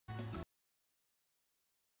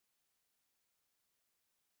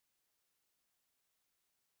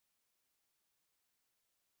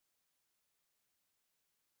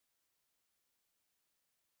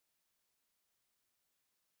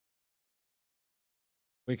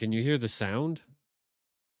Wait, can you hear the sound?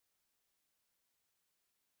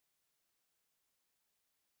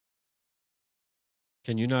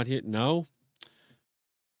 Can you not hear? No?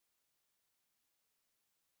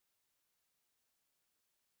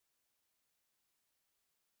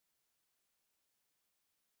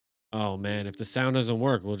 Oh man, if the sound doesn't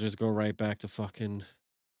work, we'll just go right back to fucking.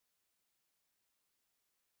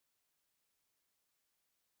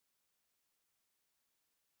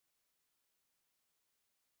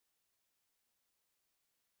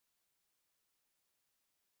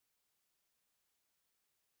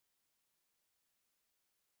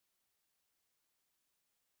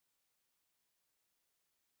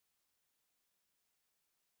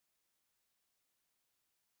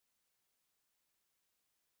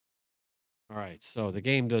 All right, so the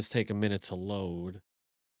game does take a minute to load.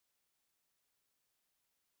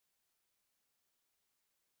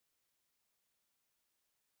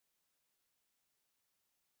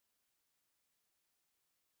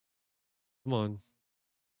 Come on.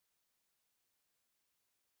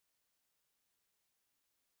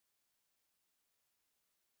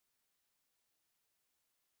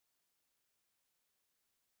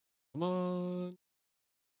 Come on.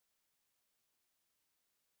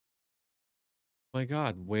 My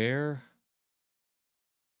God, where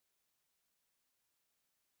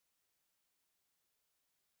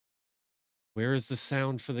is the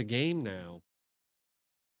sound for the game now?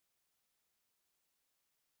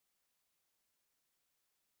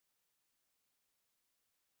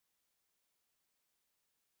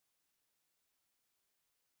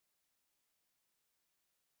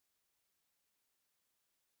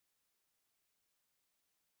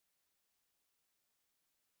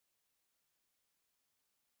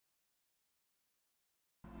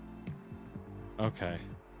 Okay.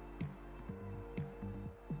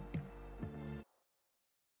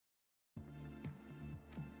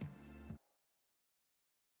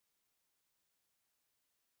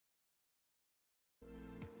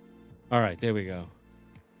 All right, there we go.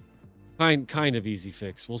 Kind of easy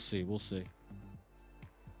fix. We'll see. We'll see.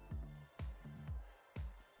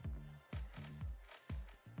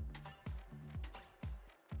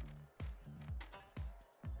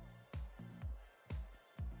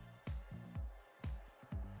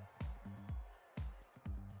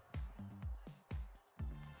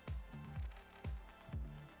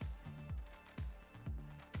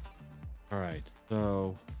 All right.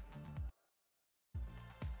 So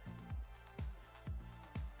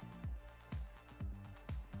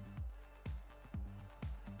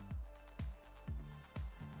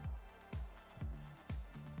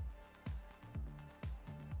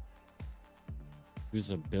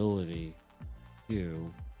usability.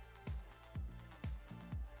 Q.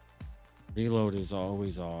 Reload is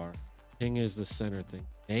always R. Ping is the center thing.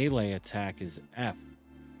 Melee attack is F.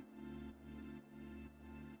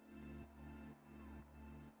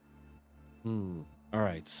 All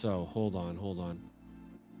right, so hold on.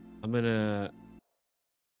 I'm gonna.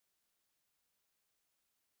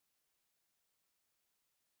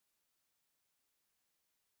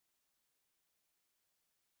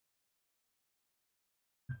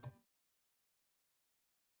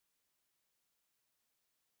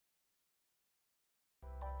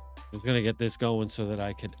 I was gonna get this going so that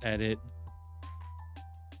I could edit.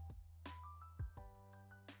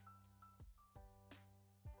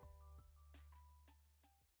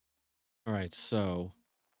 All right, so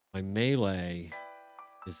my melee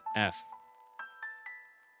is F.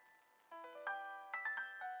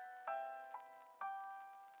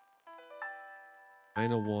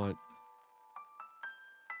 Kind of want.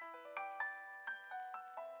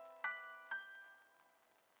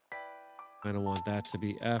 Kind of want that to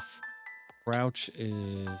be F. Crouch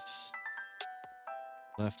is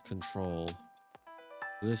left control.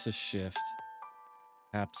 This is shift.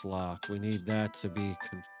 Caps lock. We need that to be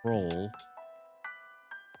control.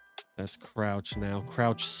 That's crouch now.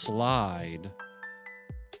 Crouch slide.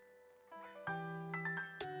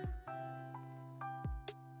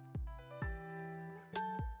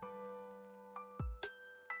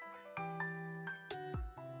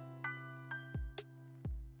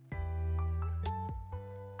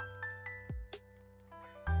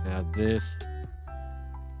 Now this.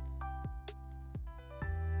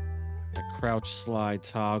 A crouch slide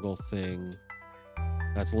toggle thing.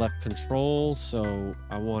 That's left control, so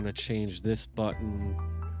I want to change this button.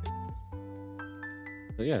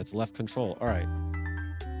 So yeah, it's left control. All right.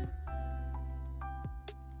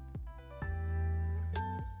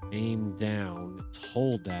 Aim down.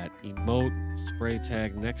 Hold that. Emote. Spray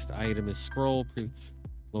tag. Next item is scroll.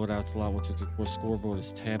 Loadout slot 1, 2, 3, 4. Scoreboard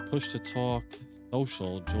is tab. Push to talk.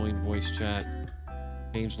 Social. Join voice chat.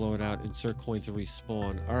 Change loadout, insert coin to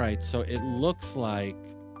respawn. All right, so it looks like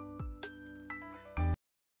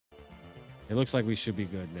we should be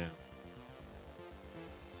good now.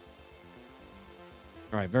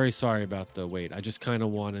 All right, very sorry about the wait. I just kind of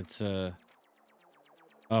wanted to...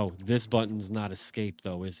 Oh, this button's not escape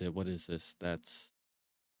though, is it? What is this? That's...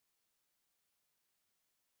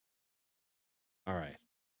 All right.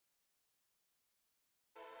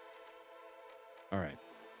 All right.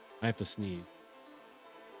 I have to sneeze.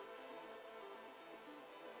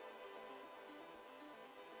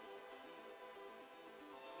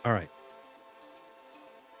 All right.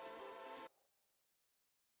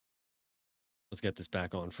 Let's get this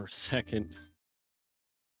back on for a second.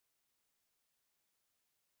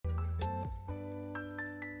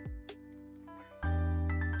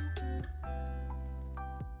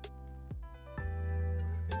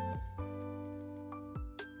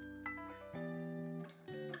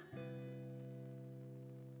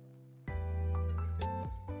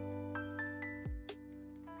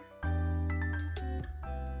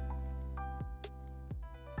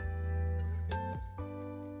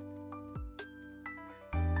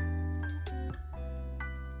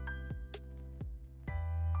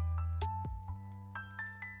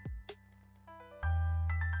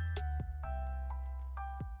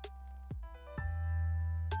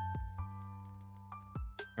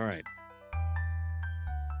 All right.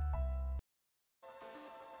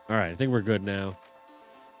 All right, I think we're good now.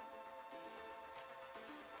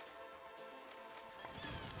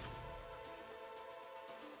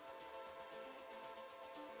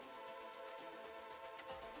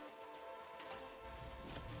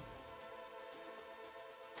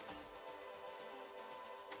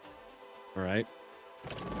 All right.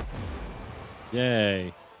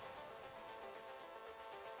 Yay.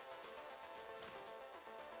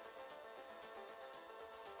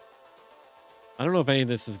 I don't know if any of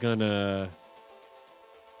this is gonna...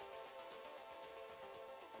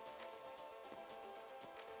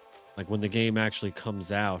 Like when the game actually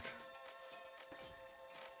comes out.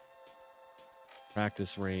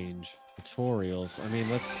 Practice range. Tutorials. I mean,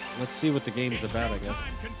 let's see what the game's about, I guess.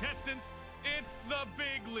 Contestants, it's the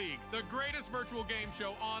big league, the greatest virtual game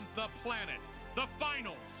show on the planet, the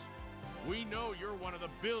finals. We know you're one of the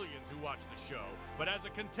billions who watch the show, but as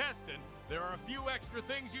a contestant, there are a few extra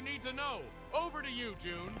things you need to know. Over to you,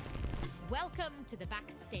 June. Welcome to the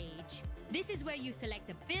backstage. This is where you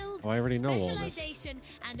select a build, Oh, I already know all this. specialization,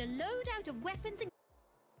 and a loadout of weapons and...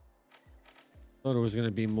 Thought it was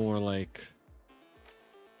gonna be more like...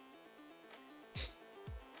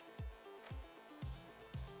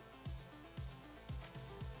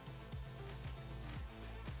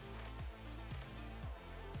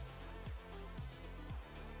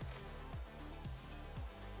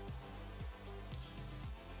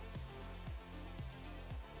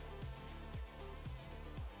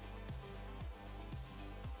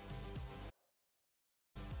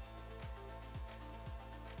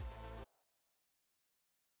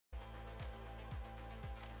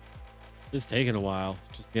 It's taking a while.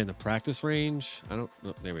 Just getting the practice range. I don't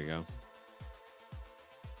know. There we go.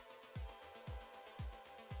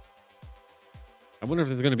 I wonder if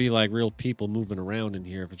there's going to be like real people moving around in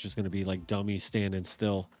here. If it's just going to be like dummies standing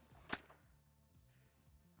still.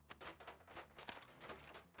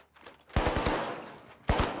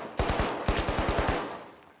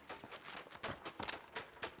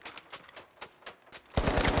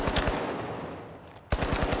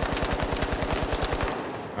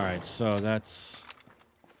 All right, so that's...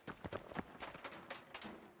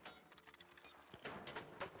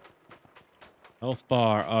 Health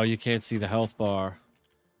bar. Oh, you can't see the health bar.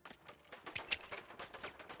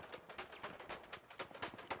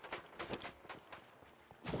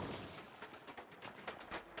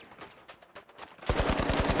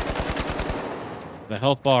 The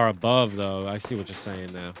health bar above, though. I see what you're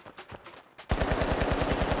saying now.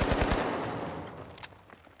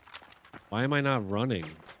 Why am I not running?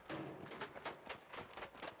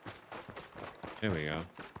 There we go.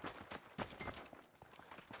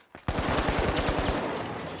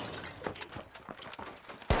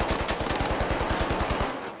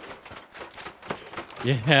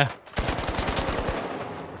 Yeah.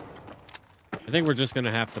 I think we're just gonna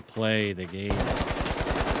have to play the game.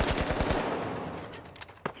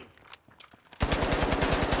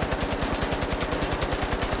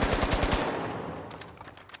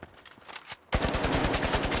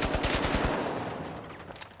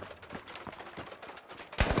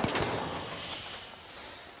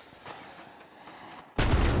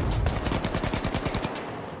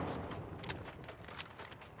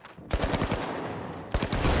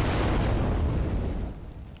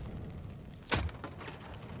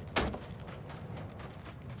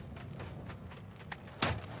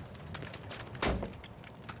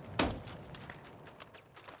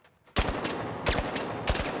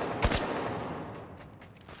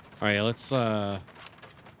 All right, let's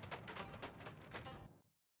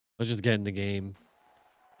just get in the game.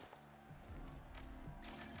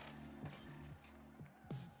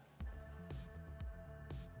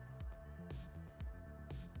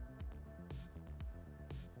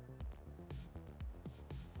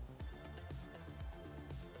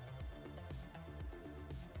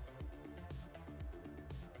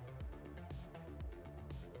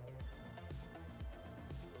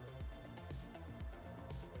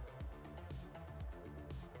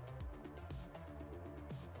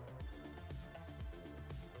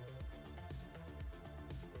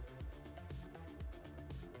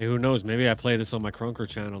 Hey, who knows? Maybe I play this on my Crunker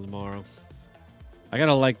channel tomorrow. I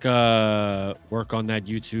gotta like work on that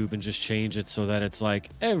YouTube and just change it so that it's like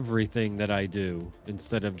everything that I do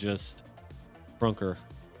instead of just Crunker.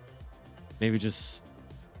 Maybe just,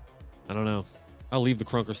 I don't know. I'll leave the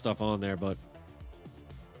Crunker stuff on there, but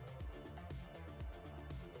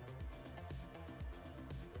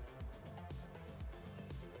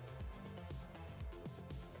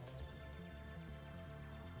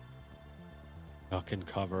fucking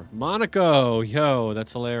cover. Monaco, yo,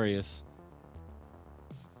 that's hilarious.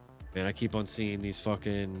 Man, I keep on seeing these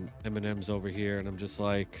fucking M&Ms over here, and I'm just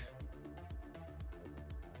like,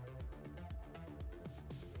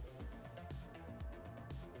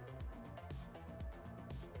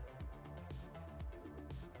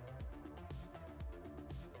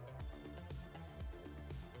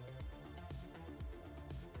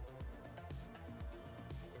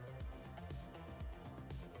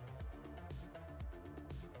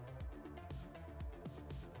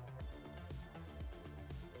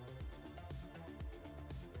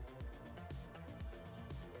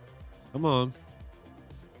 come on.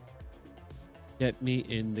 Get me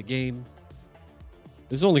in the game.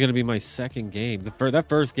 This is only going to be my second game. That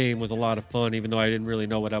first game was a lot of fun, even though I didn't really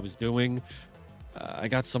know what I was doing. I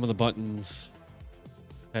got some of the buttons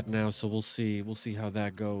set now, so we'll see. We'll see how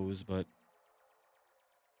that goes, but...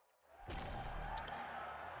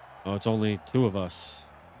 Oh, it's only 2 of us.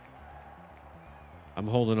 I'm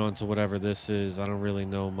holding on to whatever this is. I don't really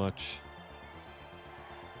know much.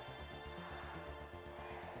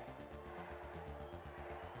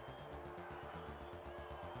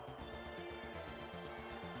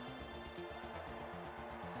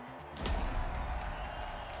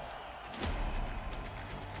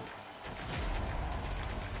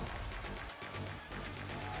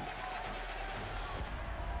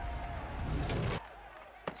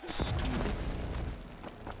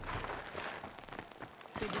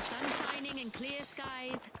 With the sun shining and clear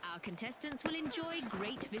skies, our contestants will enjoy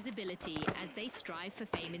great visibility as they strive for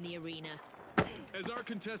fame in the arena. As our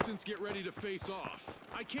contestants get ready to face off,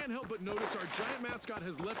 I can't help but notice our giant mascot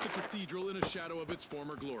has left the cathedral in a shadow of its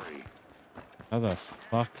former glory. How the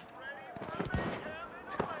fuck?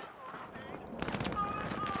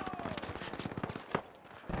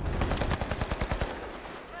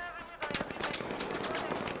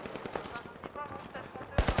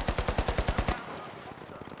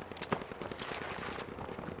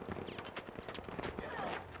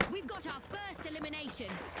 We've got our first elimination.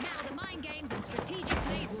 Now the mind games and strategic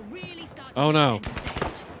plays will really start to Oh, take no. center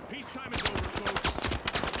stage. Peacetime is over, folks.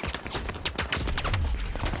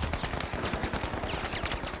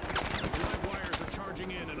 The live wires are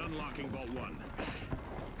charging in and unlocking Vault 1.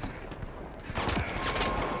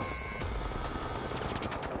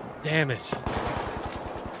 Damn it.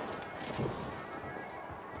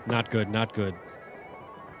 Not good, not good.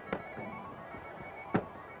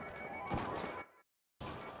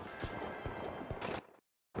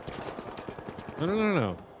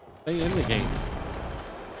 No. Stay in the game.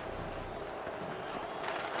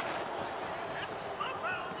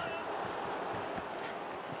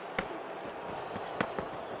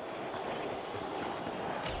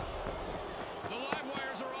 The live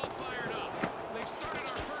wires are all fired up. They've started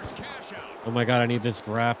our first cash out. Oh my god, I need this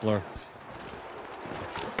grappler.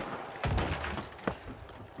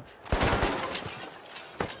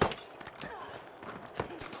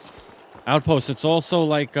 Outpost, it's also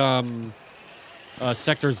like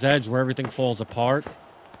Sector's Edge where everything falls apart.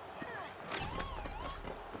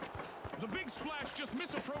 The big splash just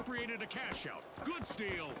misappropriated a cash out. Good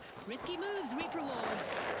steal. Risky moves reap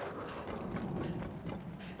rewards.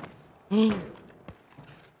 The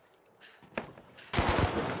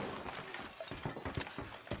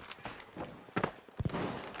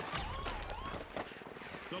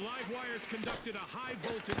live wires conducted a high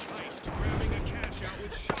voltage heist, grabbing a cash out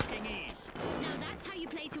with shocking ease. Now that's how you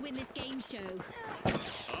play to win this game show.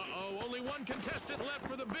 Uh-oh, only one contestant left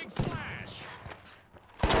for the big splash.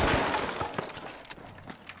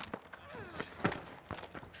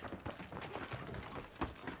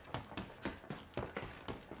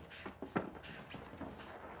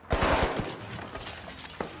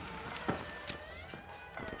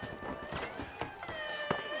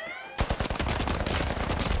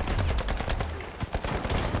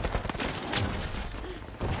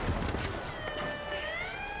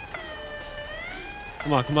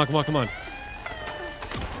 Come on, come on, come on, come on.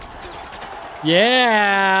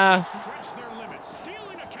 Yeah. Stretch their limits,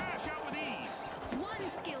 stealing a cash out with ease.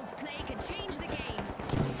 One skilled play could change the game.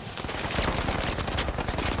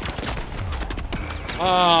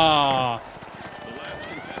 Ah. The last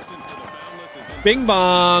contestant for the Boundless is in. Bing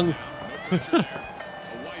bong. No pressure there. A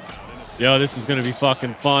wipeout and a Yo, this is gonna be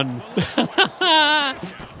fucking fun. Definitely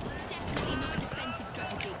not a defensive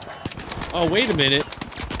strategy. Oh, wait a minute.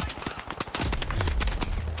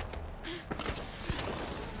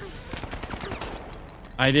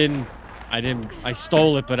 I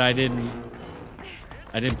stole it, but I didn't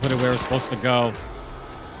put it where it was supposed to go.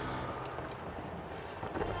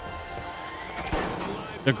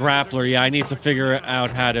 The grappler, yeah, I need to figure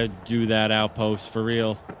out how to do that outpost for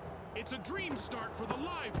real. It's a dream start for the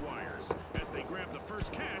live wires as they grab the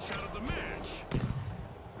first cash out of the match.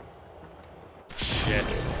 Shit.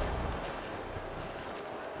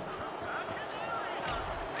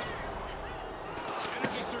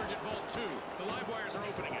 Energy surge at Vault 2. The live wires are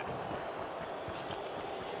opening it.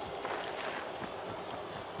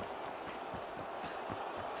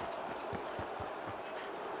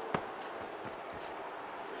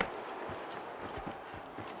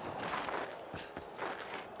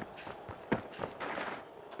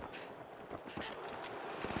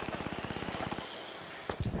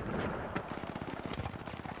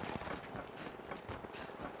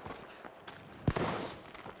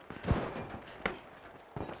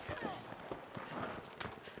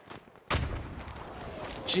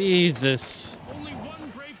 Jesus. Only one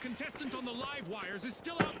brave contestant on the live wires is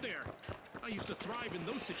still out there. I used to thrive in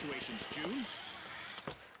those situations, June.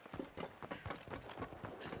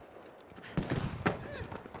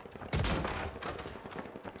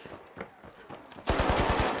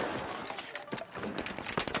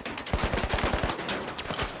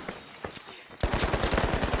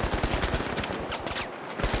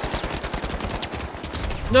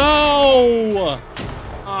 No!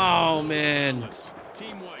 Oh, man.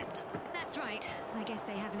 Team wiped. That's right. I guess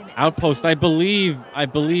they have limits. Outpost, I believe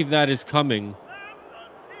that is coming.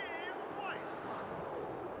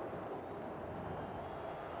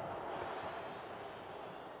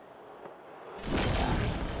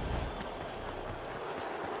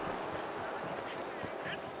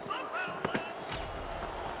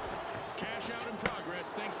 Cash out in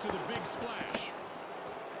progress thanks to the big splash.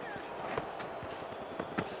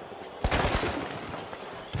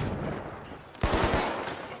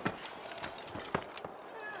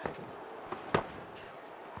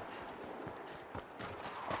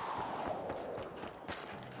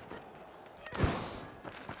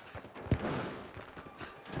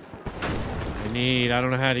 I don't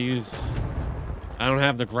know how to use... I don't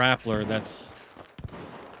have the grappler, that's...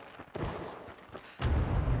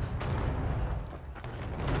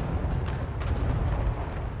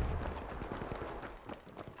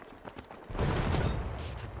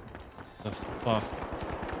 The fuck?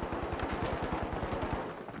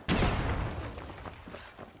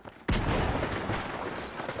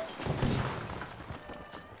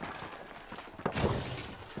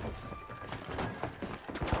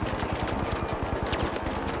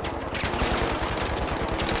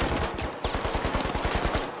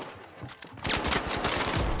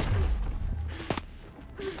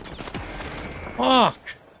 Fuck!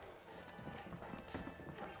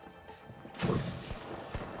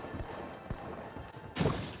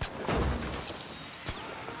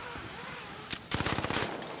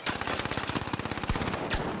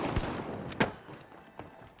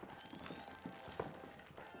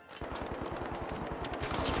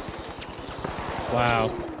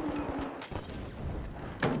 Wow.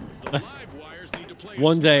 The live wires need to play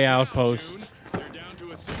One day now, outpost. June. They're down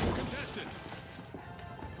to a single contestant.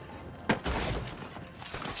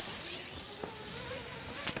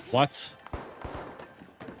 What?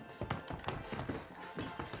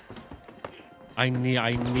 I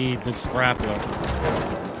need the grappler.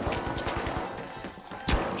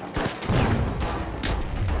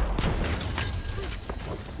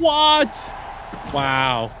 What?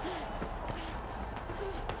 Wow.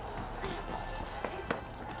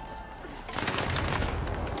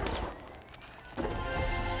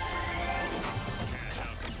 Cash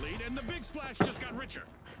out complete, and the big splash just got richer.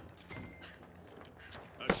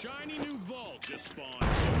 A shiny new vault just spawned.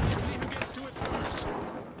 Let's see who gets to it first.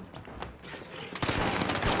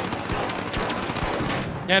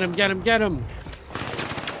 Get him, get him, get him.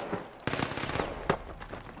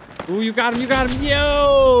 Ooh, you got him, you got him.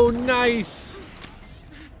 Yo, nice.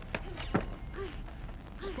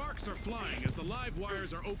 Sparks are flying as the live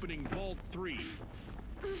wires are opening Vault 3.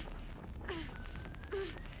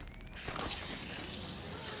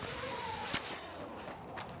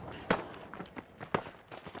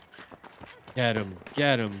 Get him.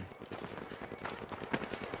 Get him.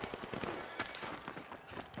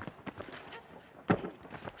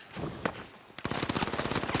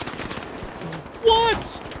 What?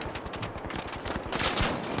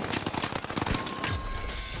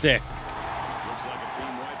 Sick. Looks like a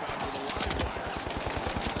team wipeout for the live wires.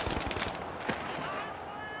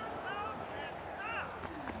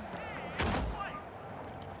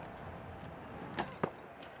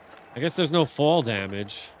 I guess there's no fall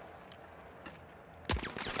damage. The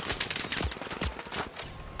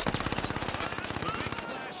Big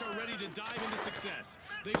Splash are ready to dive into success.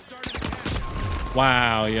 They've started a cash out.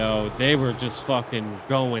 Wow, yo. They were just fucking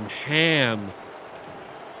going ham.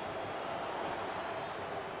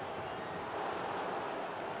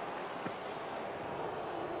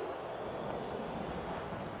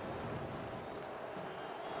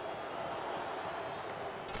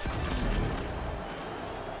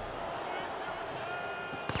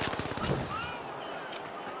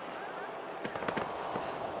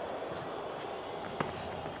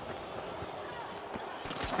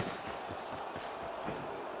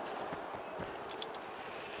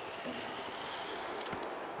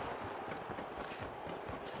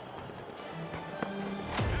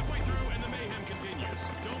 Halfway through and the mayhem continues.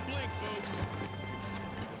 Don't blink, folks.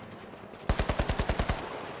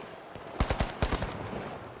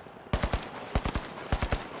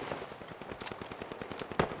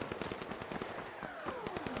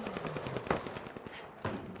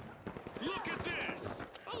 Look at this!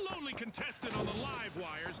 A lonely contestant on the live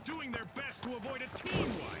wires doing their best to avoid a team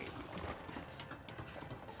wipe.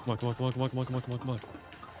 Come on, come on, come on, come on, come on, come on, come on, come on.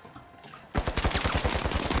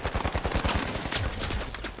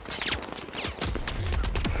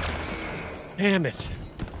 Damn it.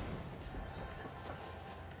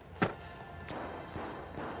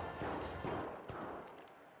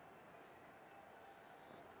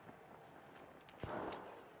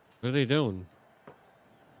 What are they doing?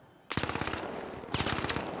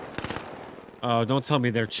 Oh, don't tell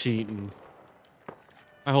me they're cheating.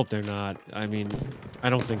 I hope they're not. I mean,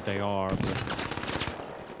 I don't think they are, but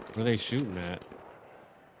what are they shooting at?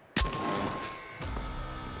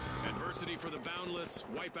 Adversity for the boundless.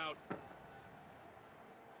 Wipeout.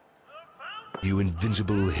 You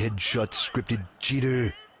invincible headshot scripted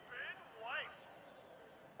cheater.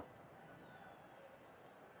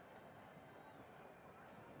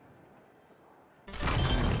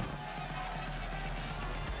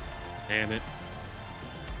 Damn it.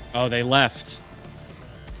 Oh, they left.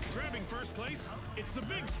 Grabbing first place, it's the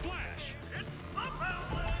Big Splash.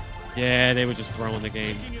 Yeah, they were just throwing the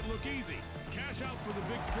game. Making it look easy. Cash out for the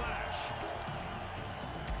Big Splash.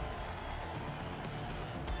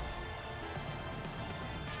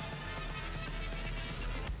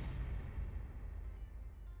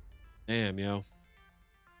 Damn, yo.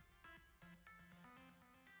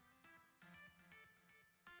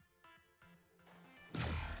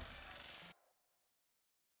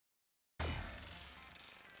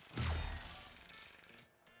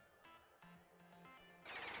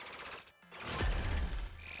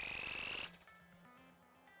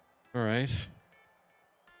 All right.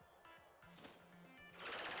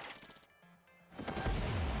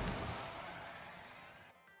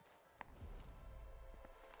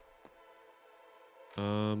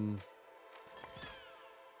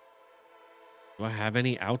 Do I have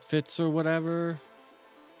any outfits or whatever?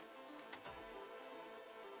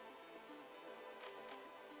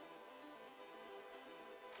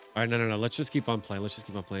 All right, no. Let's just keep on playing. Let's just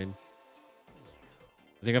keep on playing.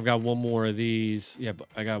 I think I've got one more of these. Yeah, but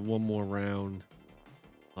I got one more round.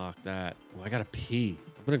 Lock that. Oh, I gotta pee.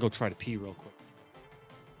 I'm gonna go try to pee real quick.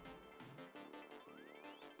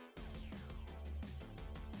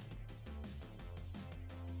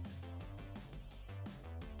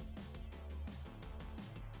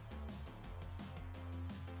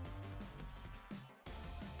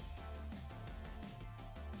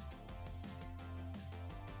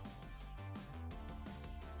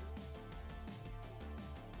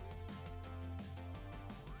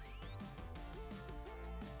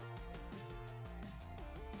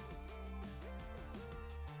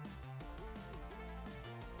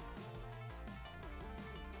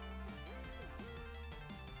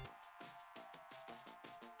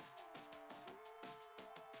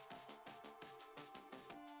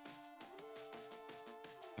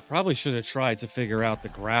 Probably should have tried to figure out the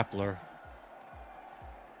grappler.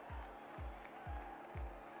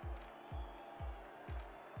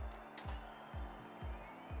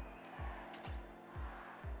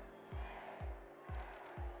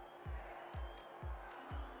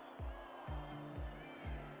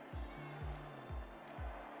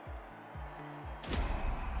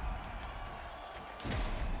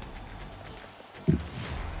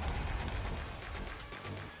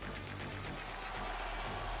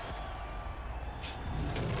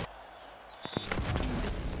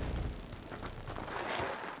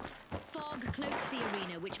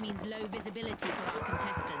 means low visibility for our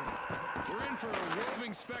contestants. We're in for a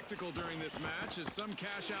roving spectacle during this match, as some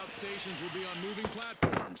cash-out stations will be on moving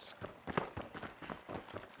platforms.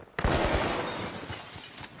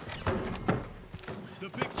 The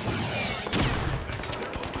big splash is starting to take effect. They're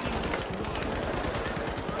opening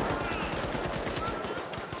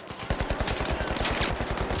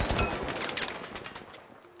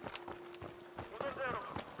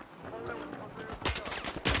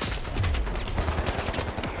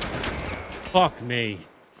Fuck me.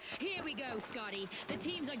 Here we go, Scotty. The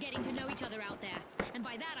teams are getting to know each other out there. And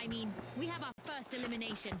by that I mean, we have our first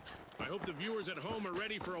elimination. I hope the viewers at home are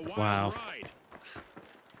ready for a wild Wow. ride.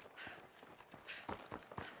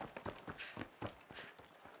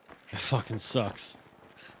 That fucking sucks.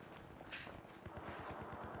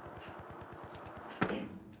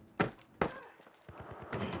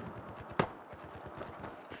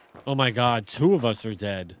 Oh my god, 2 of us are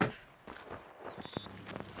dead.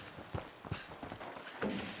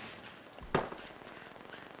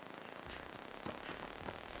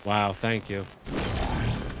 Wow, thank you.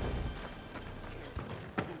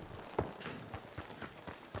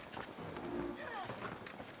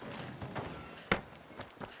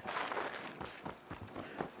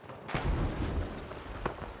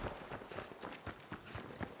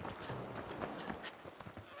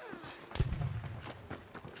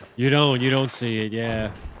 You don't see it,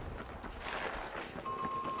 yeah.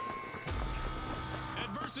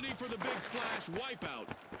 Adversity for the big splash wipeout.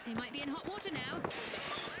 They might be in hot water now.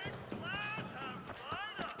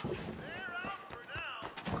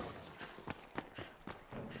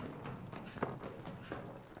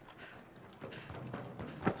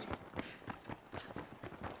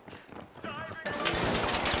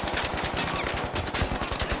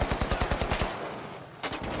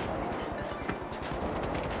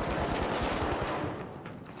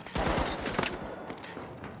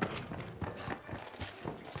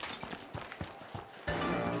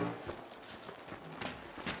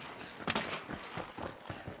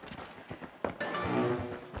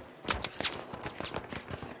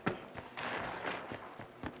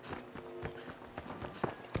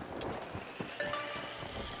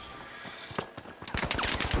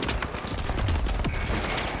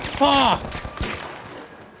 Fuck!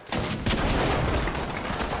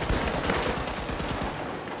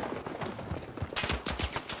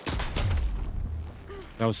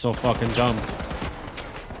 That was so fucking dumb.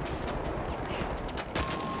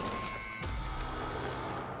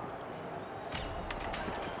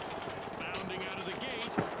 Bounding out of the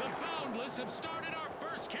gate, the Boundless have started our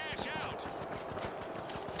first cash out.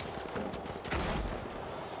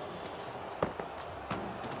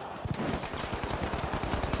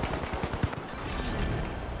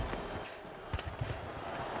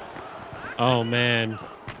 Oh man.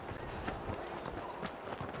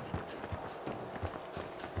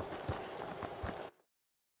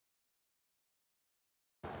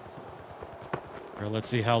 Here, let's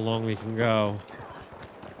see how long we can go.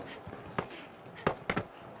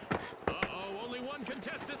 Uh-oh, only one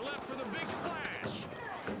contestant left for the big splash.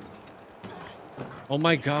 Oh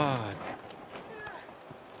my god.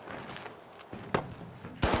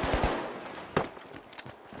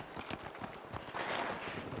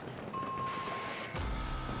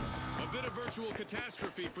 A bit of virtual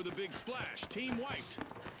catastrophe for the big splash. Team wiped.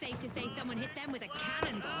 Safe to say someone hit them with a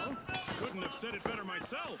cannonball. Couldn't have said it better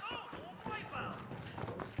myself.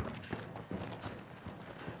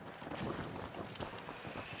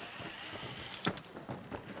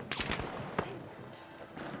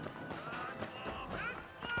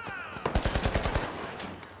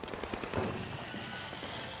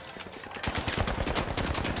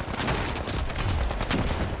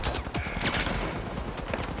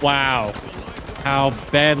 Wow. How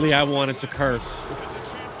badly I wanted to curse.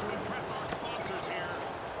 It's a chance to impress our sponsors here.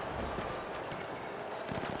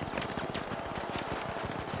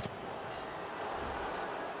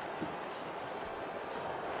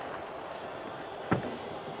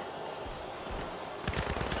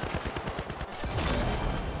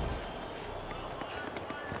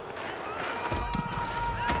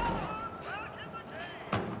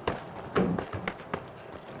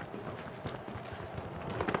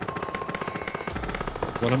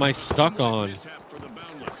 What am I stuck on? Mishap for the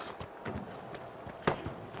Boundless.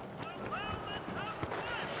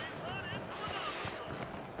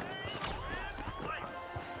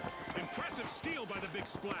 Impressive steal by the big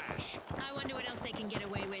splash. I wonder what else they can get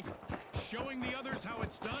away with. Showing the others how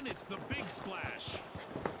it's done, it's the big splash.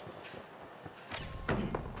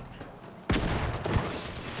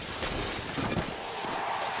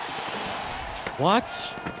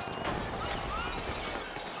 What?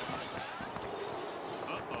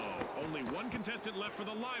 Uh-oh.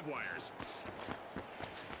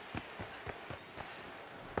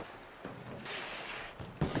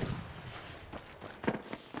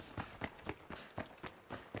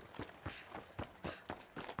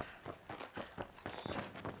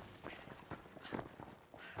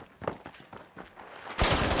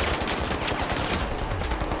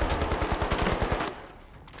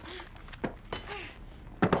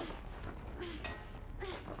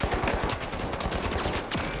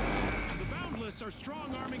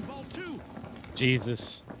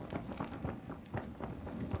 Jesus.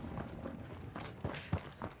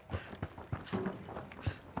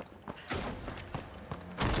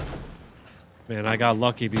 Man, I got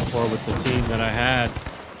lucky before with the team that I had.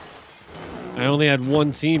 I only had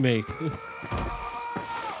one teammate.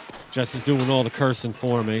 Jess is doing all the cursing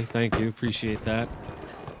for me. Thank you. Appreciate that.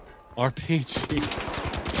 RPG.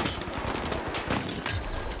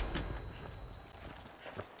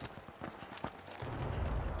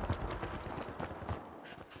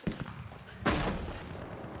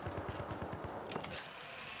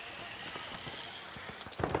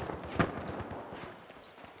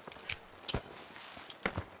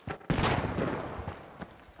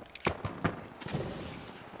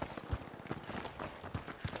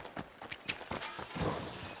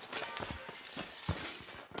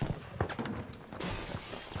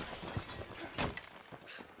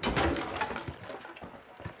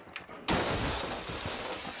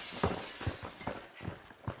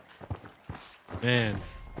 Man.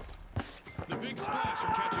 The Big Splash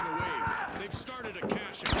are catching a wave. They've started a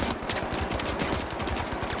cash out.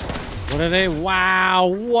 What are they? Wow,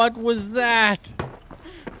 what was that?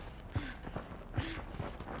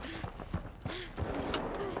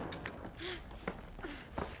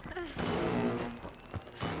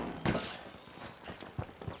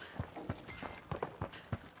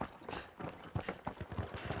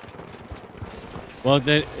 Well,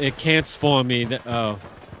 it can't spawn me. Oh.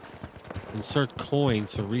 Insert coin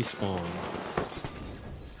to respawn.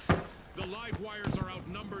 The live wires are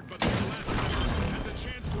outnumbered, but the last has a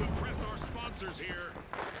chance to impress our sponsors here.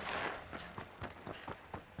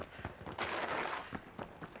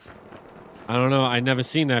 I don't know. I never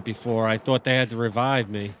seen that before. I thought they had to revive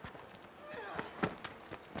me.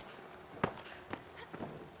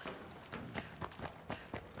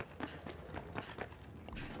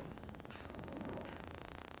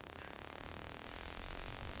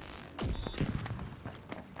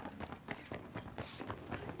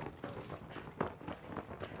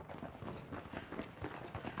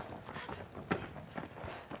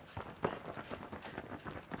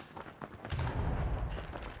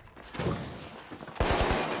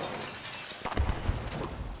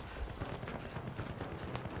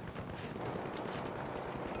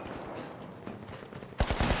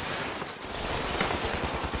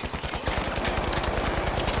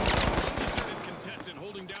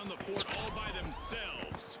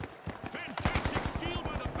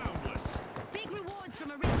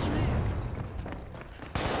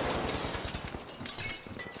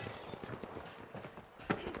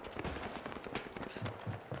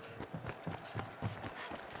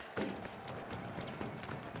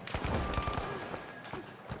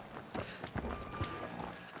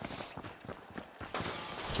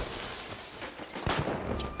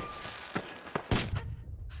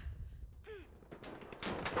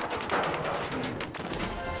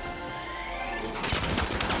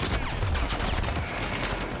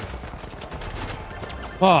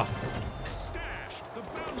 Fuck. Stash! The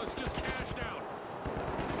Boundless just cashed out.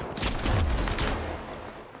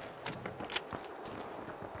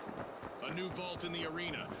 A new vault in the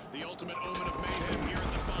arena. The ultimate omen of mayhem here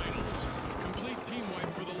at the finals. Complete team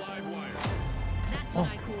wipe for the live wires. That's what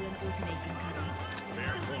I call an alternating current.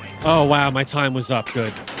 Fair point. Oh, wow. My time was up.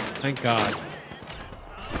 Good. Thank God.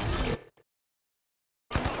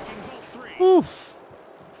 Unlocking vault 3. Oof.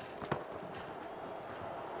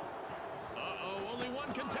 Only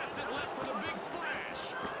one contestant left for the Big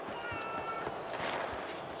Splash.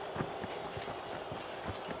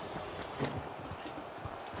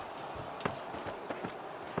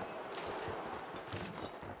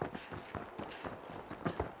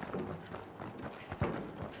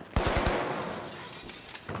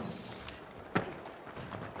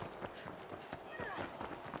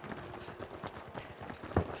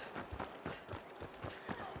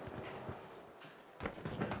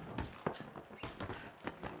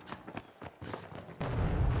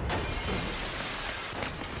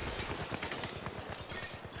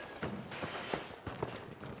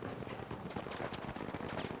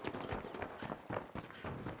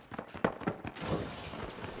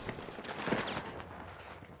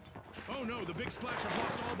 Oh no, the Big Splash have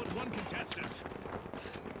lost all but one contestant.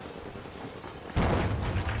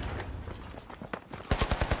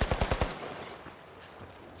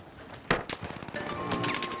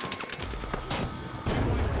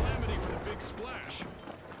 Team-wide calamity for the Big Splash.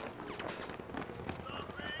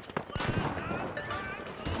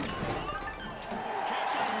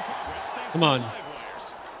 Cash out in progress thanks Come to on. the live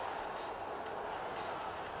wires.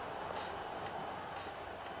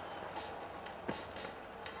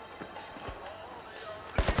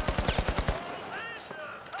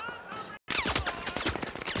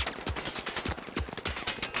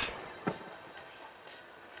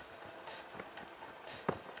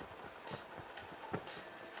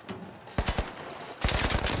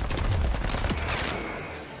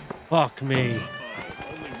 Fuck me. Uh-oh.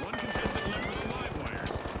 Only one contestant left for the live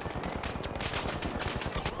wires.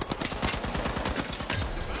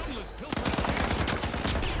 The boundless pilfer.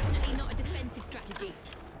 Definitely not a defensive strategy.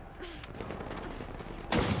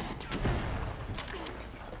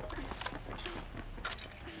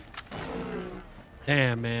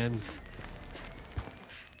 Damn, man.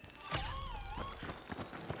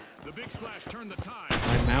 The big splash turned the tide.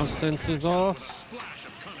 My mouse senses off. Splash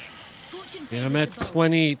of cunning. Fortune Yeah, I'm favors at the bold.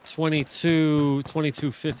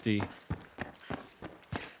 2250.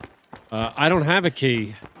 I don't have a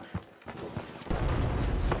key.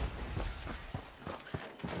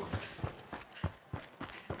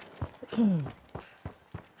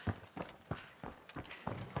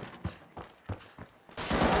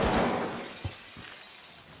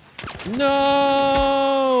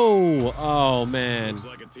 No! Oh, man. Looks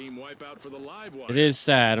like a team wipeout for the live wire. It is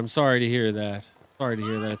sad. I'm sorry to hear that. Sorry to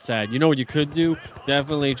hear that. It's sad. You know what you could do?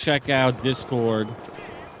 Definitely check out Discord.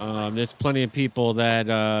 There's plenty of people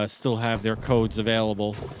that still have their codes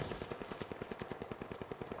available.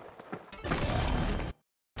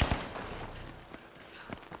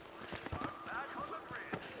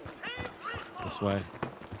 This way.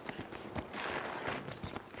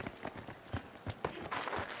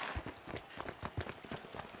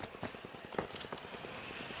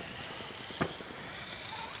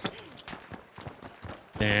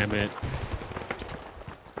 Damn it.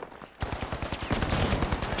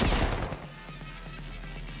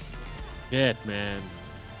 Shit, man.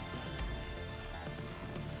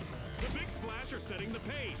 The big splash are setting the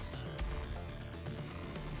pace.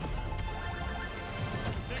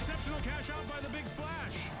 Exceptional cash out by the big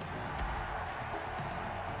splash.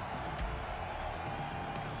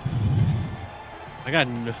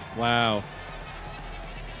 Wow.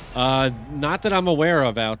 Not that I'm aware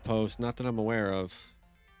of, Outpost. Not that I'm aware of.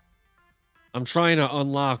 I'm trying to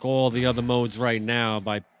unlock all the other modes right now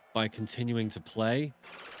by continuing to play.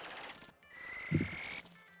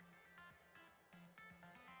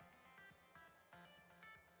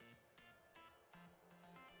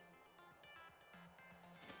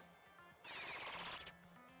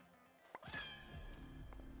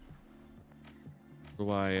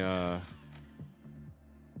 Do I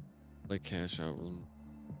play cash out room?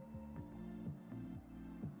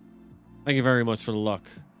 Thank you very much for the luck.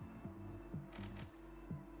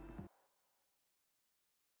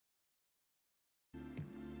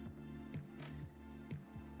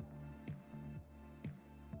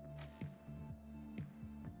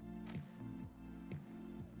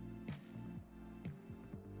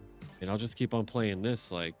 And I'll just keep on playing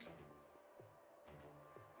this, like.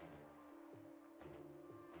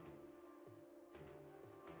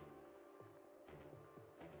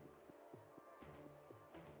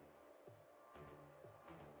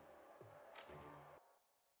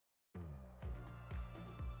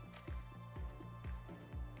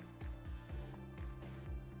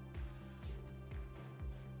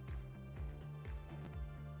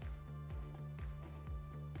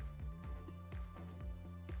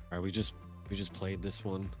 All right, we just played this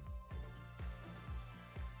one.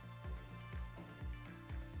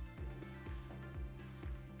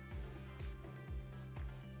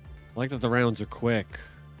 I like that the rounds are quick.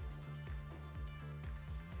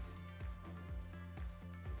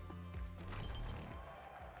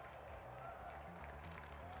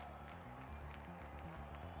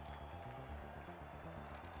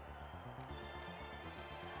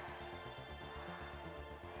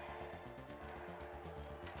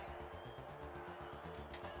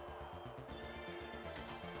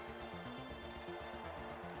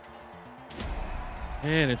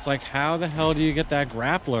 Man, it's like, how the hell do you get that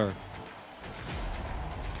grappler?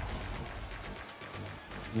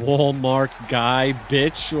 Walmart guy,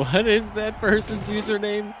 bitch. What is that person's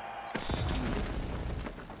username?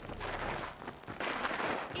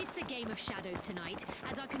 It's a game of shadows tonight,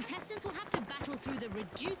 as our contestants will have to battle through the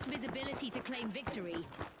reduced visibility to claim victory.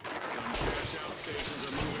 Some cash-out stations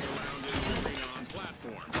are moving around in the arena on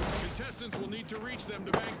platform. Contestants will need to reach them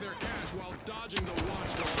to bank their cash while dodging the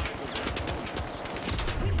watchful eyes of their opponents.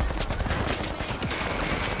 We watch our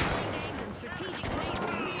games and strategic plays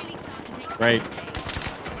will really start to take Right. center stage.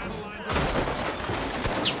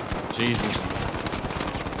 Jesus.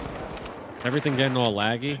 Everything getting all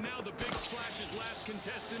laggy? And now the big splash's last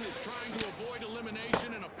contestant is trying to avoid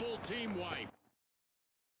elimination and a full team wipe.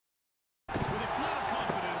 With a flood of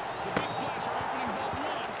confidence, the big splash are opening vault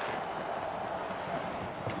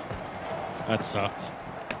one. That sucked.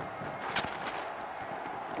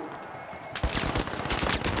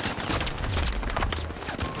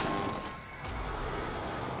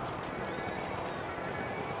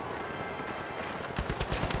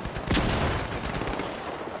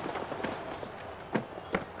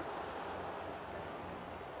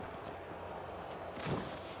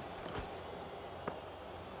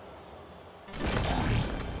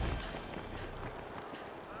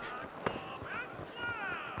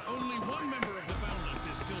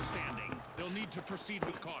 to proceed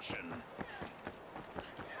with caution.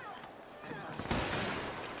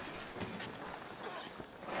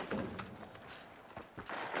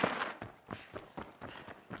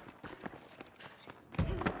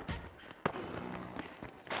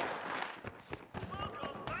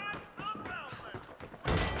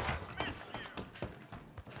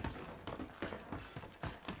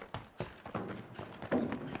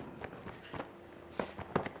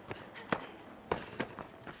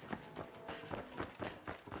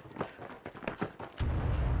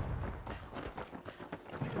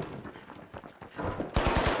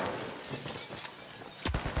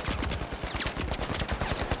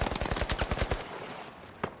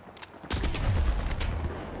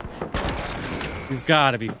 You've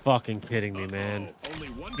got to be fucking kidding me, man. Only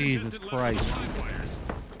one Jesus contestant left Christ. for the live wires.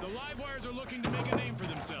 The live wires are looking to make a name for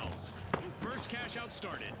themselves. First cash out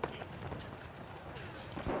started.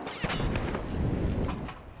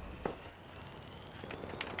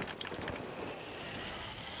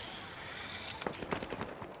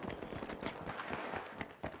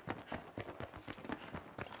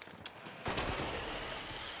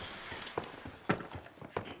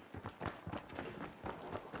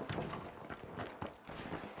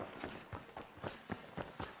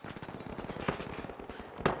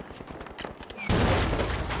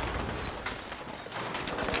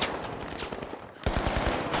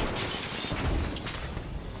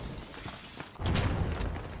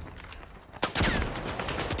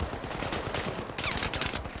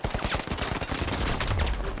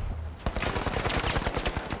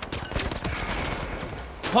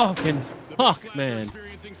 Fucking The fuck, Big Splash are man.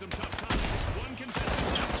 experiencing some tough times. One contestant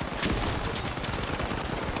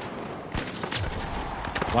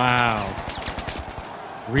left. Wow.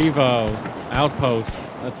 Revo. Outpost.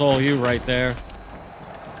 That's all you right there.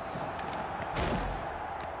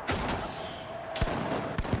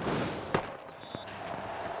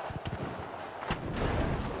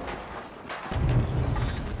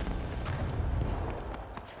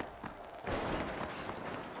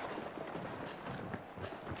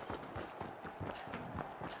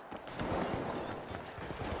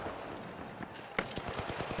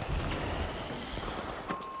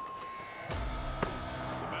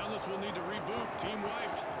 The Boundless will need to reboot. Team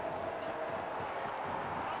wiped.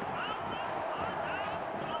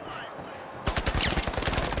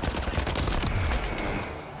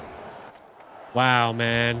 Wow,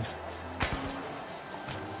 man.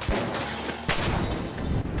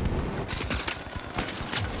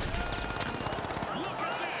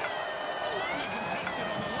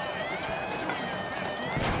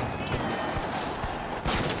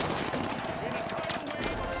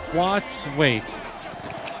 What? Wait. Remember, that's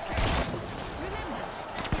illegal.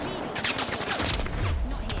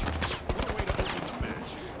 Not here. What a way to open the match.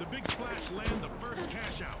 The Big Splash land the first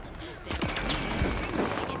cash out. Moving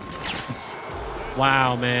into the match.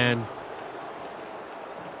 Wow, man.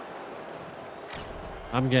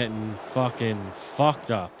 I'm getting fucking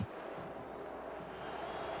fucked up.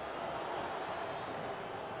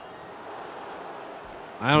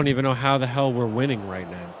 I don't even know how the hell we're winning right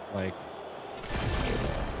now. Like,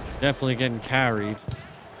 definitely getting carried.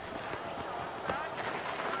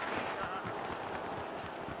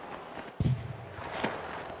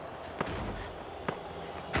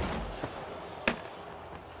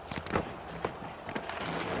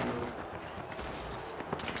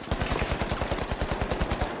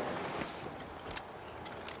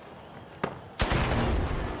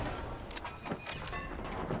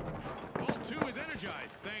 Vault 2 is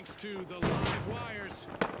energized thanks to the live wires.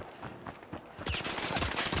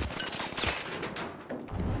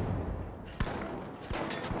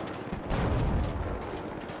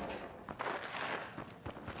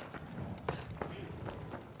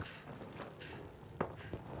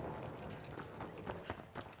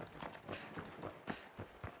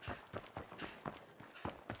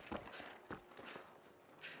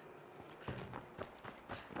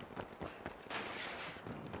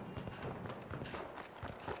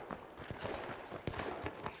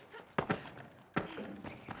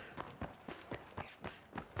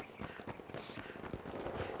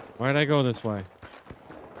 Why'd I go this way?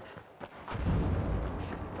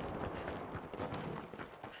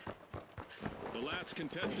 The last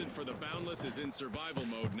contestant for the Boundless is in survival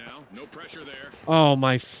mode now. No pressure there. Oh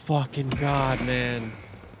my fucking god, man.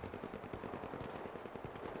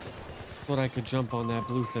 Thought I could jump on that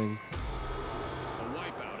blue thing. A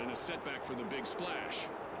wipeout and a setback for the Big Splash.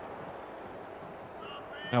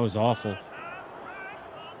 That was awful.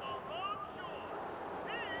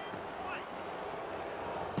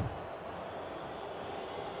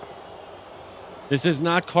 This is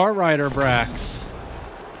not Car Rider, Brax.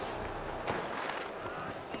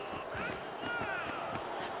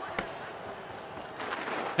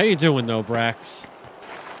 How you doing, though, Brax?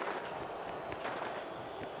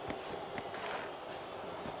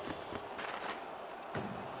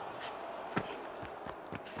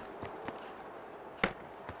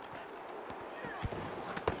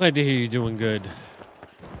 Glad to hear you're doing good.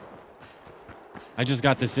 I just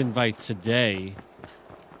got this invite today.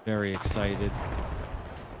 Very excited.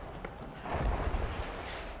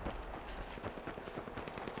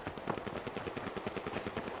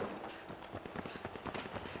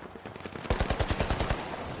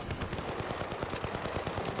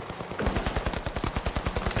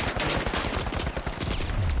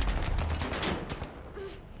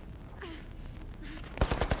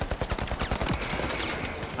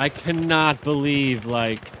 I cannot believe,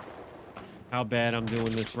 like, how bad I'm doing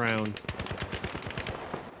this round.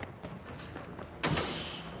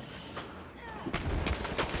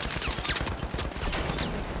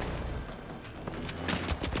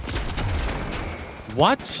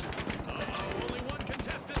 What? Only one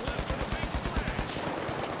contestant left for the big splash.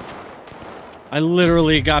 I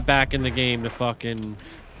literally got back in the game to fucking...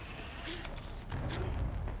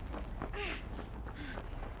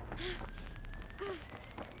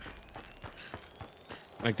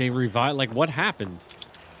 Like, they revived... Like, what happened?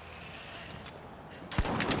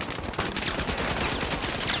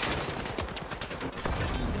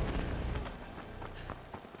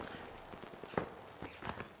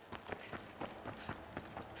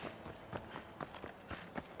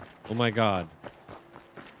 Oh my god.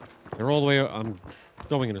 They're all the way... I'm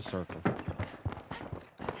going in a circle.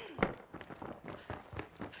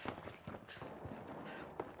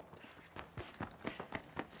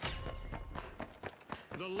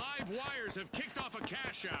 The live wires have kicked off a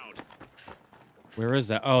cash out. Where is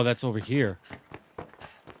that? Oh, that's over here.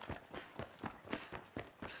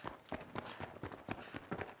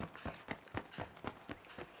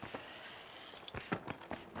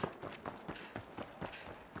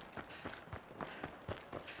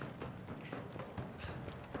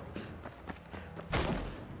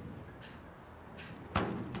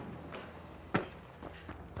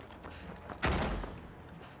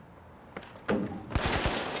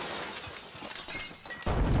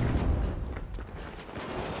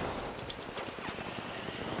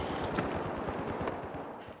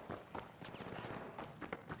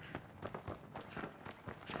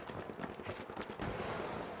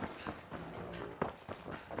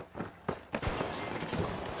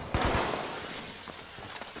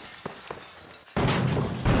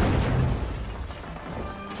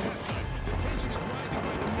 The tension is rising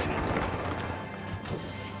by the minute.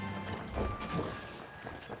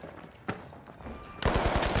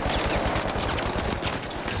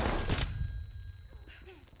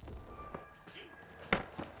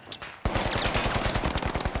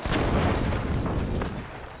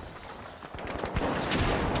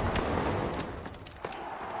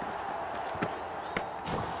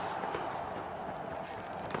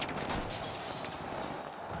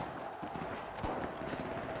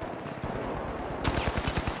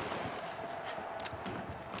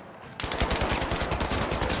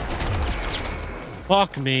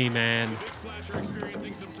 Fuck me, man. Big Splash are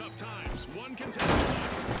experiencing some tough times. One contestant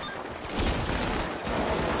left.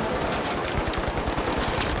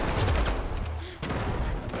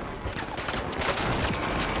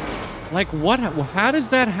 Like, what? How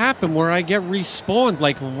does that happen where I get respawned,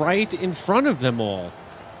 like, right in front of them all?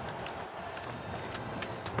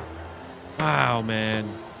 Wow, man.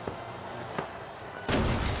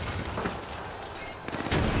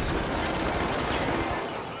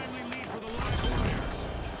 Timely lead for the live wires.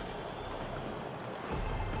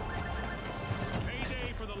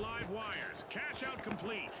 Payday for the live wires. Cash out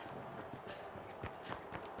complete.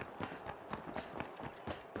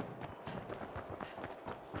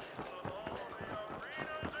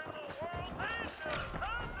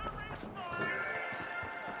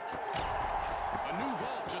 A new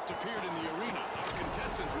vault just appeared in the arena. Our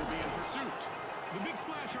contestants will be in pursuit. The Big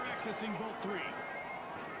Splash are accessing Vault 3.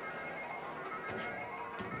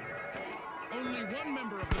 Only one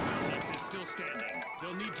member of the Boundless is still standing.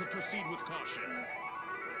 They'll need to proceed with caution.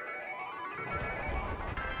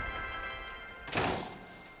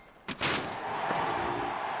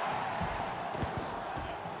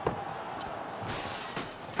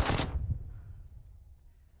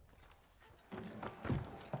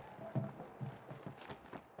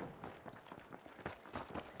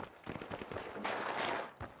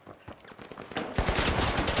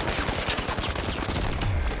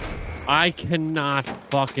 I cannot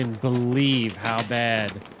fucking believe how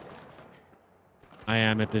bad I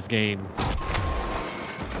am at this game.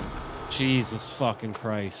 Jesus fucking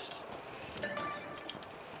Christ.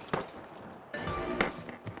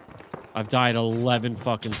 I've died 11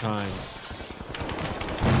 fucking times.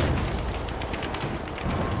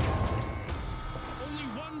 Only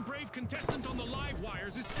one brave contestant on the live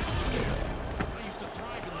wires is still here. I used to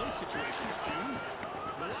thrive in those situations, June.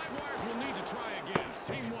 The live wires will need to try again.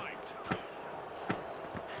 Team wiped.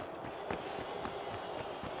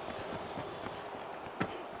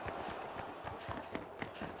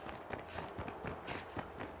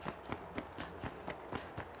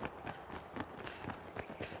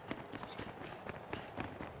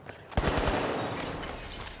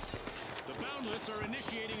 The Boundless are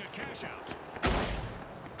initiating a cash out.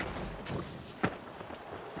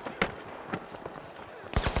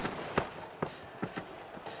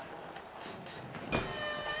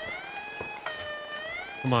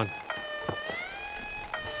 Come on.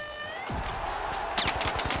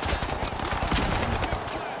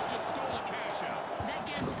 Splash just stole a cash out. That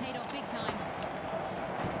gamble paid off big time.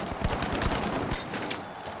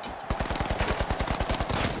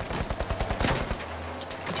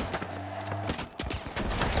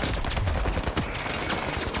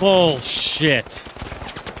 Bullshit. The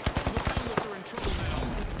Boundless are in trouble now.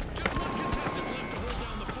 Just one contestant left to hold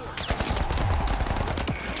down the fort.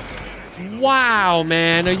 Wow,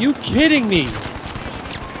 man. Are you kidding me? That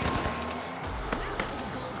was a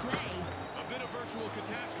bold play. A bit of virtual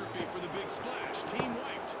catastrophe for the big splash. Team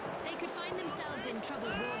wiped. They could find themselves in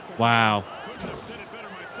troubled waters. Wow. Couldn't have said it better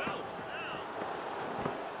myself.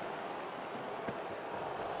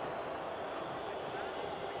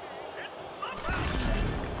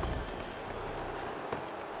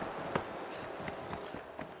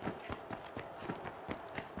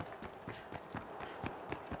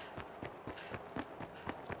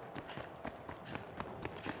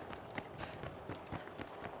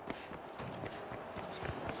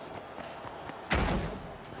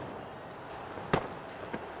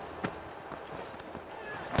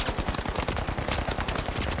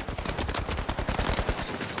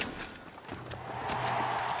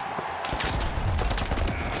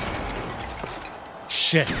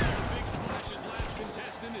 Shit. Big Splash's last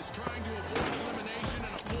contestant is trying to avoid elimination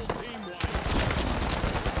and a full team wipe.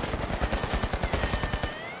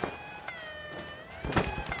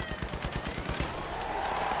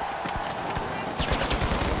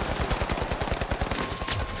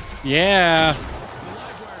 Yeah. The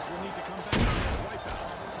live wires will need to come back on that wipeout.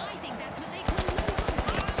 I think that's what they call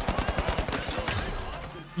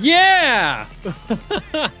Yeah.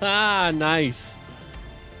 Nice.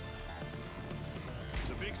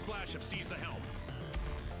 The big splash have seized the helm.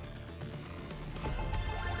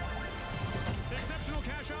 Exceptional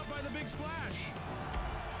cash out by the big splash.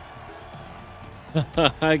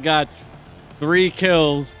 I got 3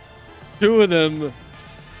 kills. Two of them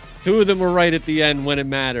were right at the end when it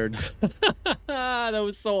mattered. That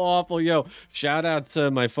was so awful. Yo, shout out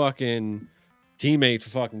to my fucking teammate for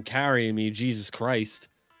fucking carrying me. Jesus Christ.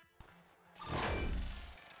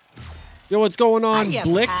 Yo, what's going on, Hiya,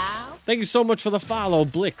 Blix? pal. Thank you so much for the follow,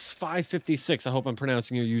 Blix556. I hope I'm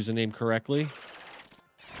pronouncing your username correctly.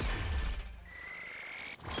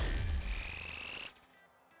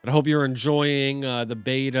 But I hope you're enjoying the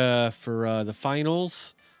beta for the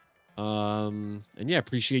finals. And yeah,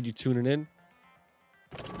 appreciate you tuning in.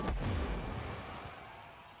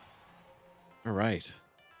 All right.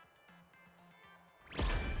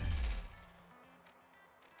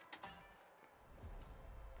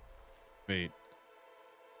 Wait.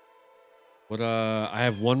 What I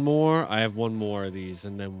have one more. I have one more of these,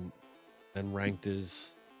 and then ranked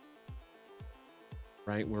is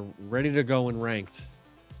right. We're ready to go in ranked.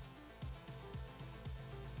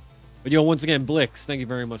 But yo, once again, Blix, thank you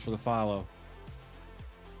very much for the follow.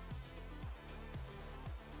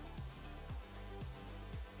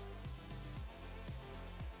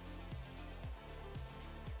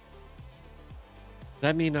 Does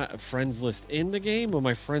that mean a friends list in the game or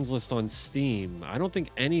my friends list on Steam? I don't think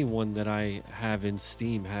anyone that I have in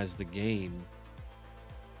Steam has the game.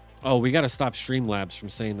 Oh, we got to stop Streamlabs from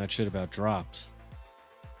saying that shit about drops.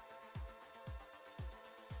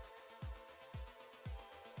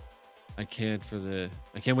 I can't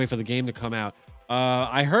wait for the game to come out.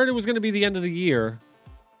 I heard it was going to be the end of the year.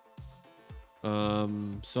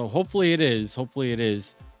 So hopefully it is. Hopefully it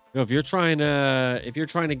is. You know, if you're trying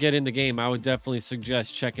to get in the game, I would definitely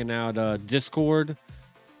suggest checking out Discord,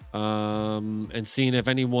 and seeing if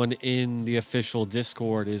anyone in the official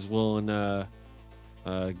Discord is willing to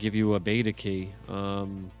give you a beta key.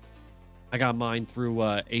 I got mine through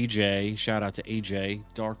AJ. Shout out to AJ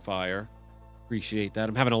Darkfire. Appreciate that.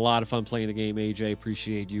 I'm having a lot of fun playing the game, AJ.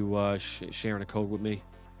 Appreciate you sharing a code with me.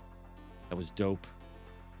 That was dope.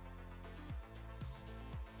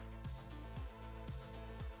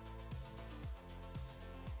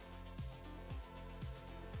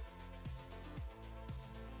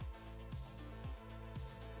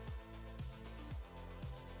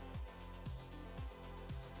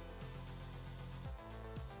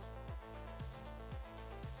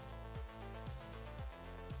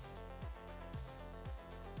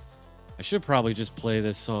 I should probably just play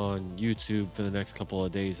this on YouTube for the next couple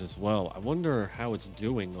of days as well. I wonder how it's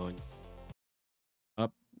doing on.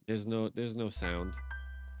 Up, there's no sound.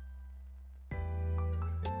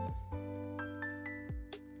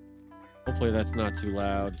 Hopefully that's not too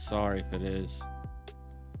loud. Sorry if it is.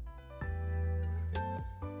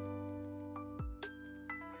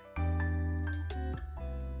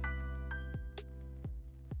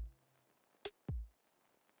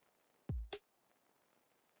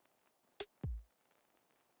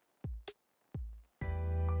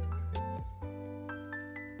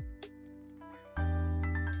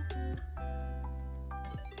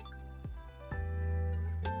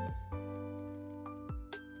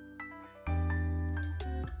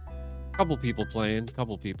 Couple people playing,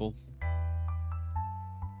 couple people.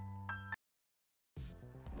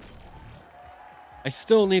 I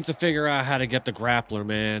still need to figure out how to get the grappler,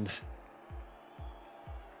 man.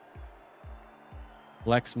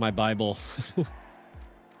 Flex my Bible.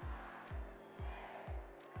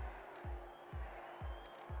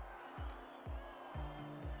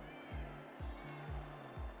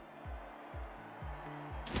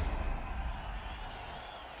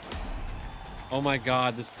 Oh my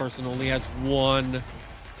god, this person only has one.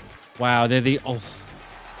 Wow, they're the... Oh.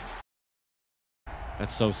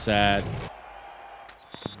 That's so sad.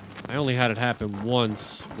 I only had it happen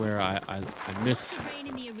once where I missed...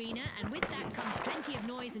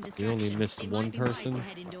 You only missed one person?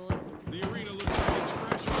 The arena looks like it's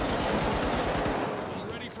fresh. All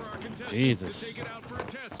ready for our contestants Jesus. to take it out for a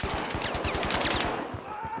test.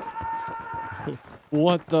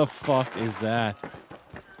 What the fuck is that?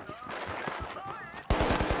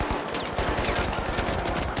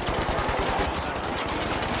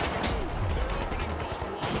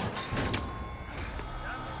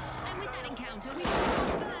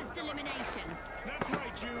 That's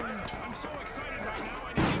right, June. I'm so excited right now,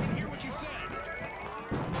 I didn't even hear what you said.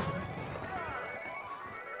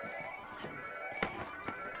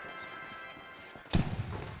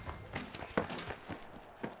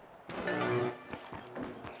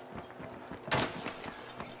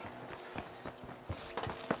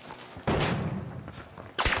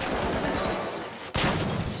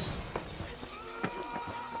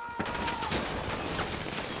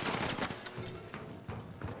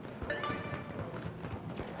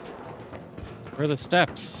 Where are the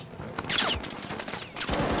steps?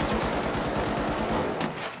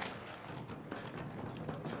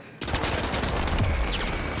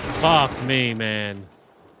 Fuck me, man.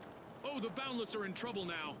 Oh, the Boundless are in trouble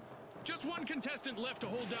now. Just one contestant left to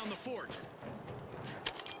hold down the fort.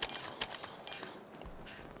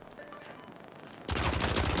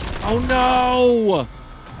 Oh no!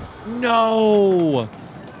 No!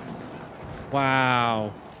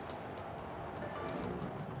 Wow.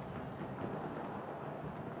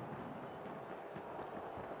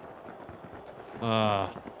 The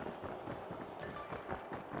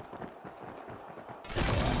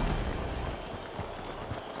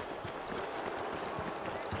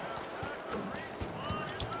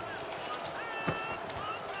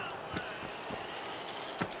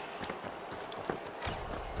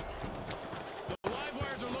live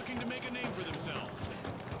wires are looking to make a name for themselves.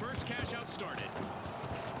 First cash out started.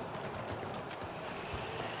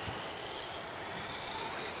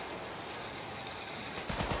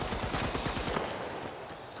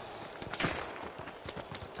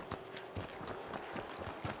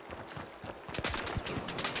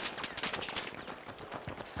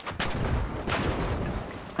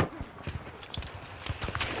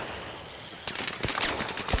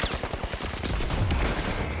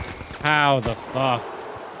 How the fuck?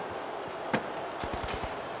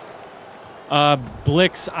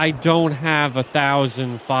 Blix, I don't have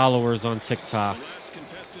 1,000 followers on TikTok.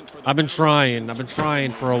 I've been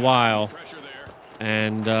trying for a while.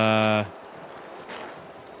 And, yeah,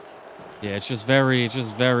 it's just very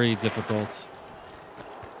difficult.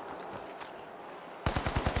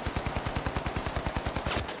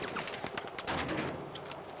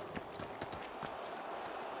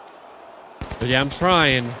 But yeah, I'm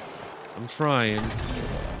trying.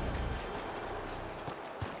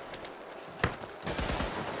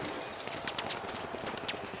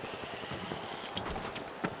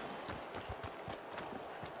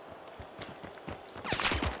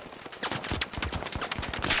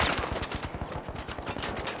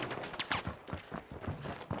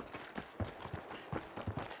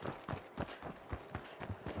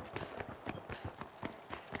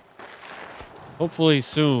 Hopefully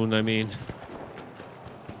soon, I mean.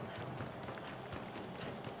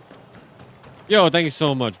 Yo, thank you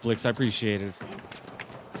so much, Blix. I appreciate it.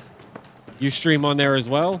 You stream on there as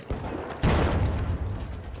well?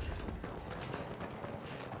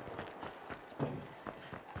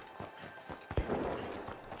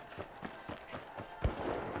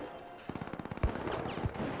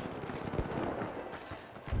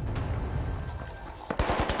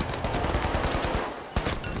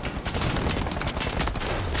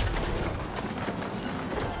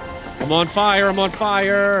 I'm on fire. I'm on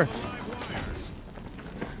fire.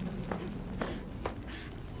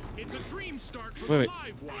 It's a dream start for Wait. the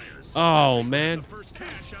live wires. Oh, man. The first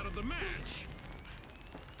cash out of the match.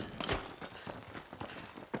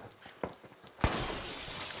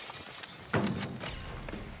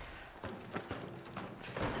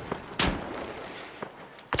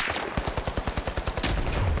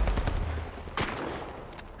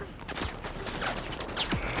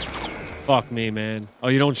 Fuck me, man. Oh,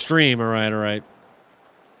 you don't stream? All right, all right.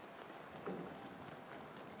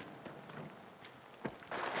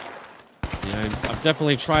 Yeah, I've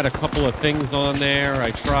definitely tried a couple of things on there.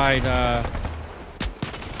 I tried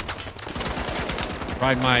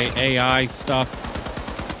my AI stuff.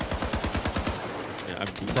 Yeah, I'm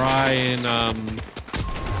trying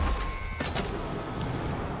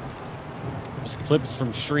just clips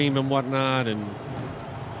from stream and whatnot, and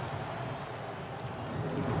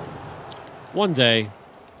one day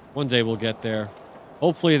we'll get there.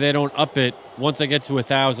 Hopefully they don't up it. Once I get to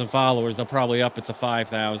 1,000 followers, they'll probably up it to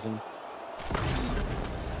 5,000.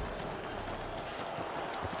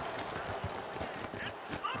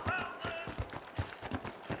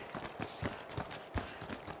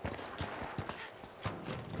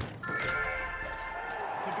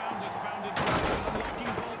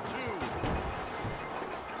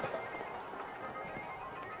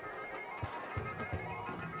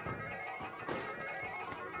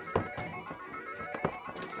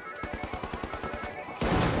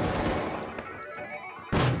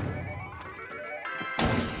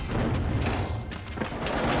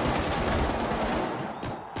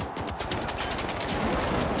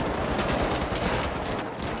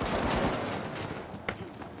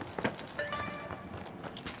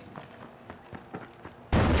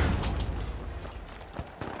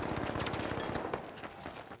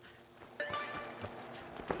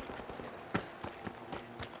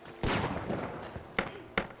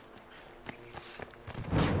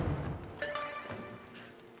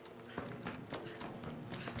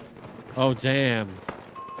 Oh, damn.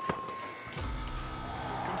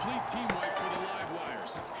 Complete team wipe for the live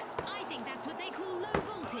wires. I think that's what they call low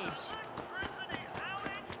voltage.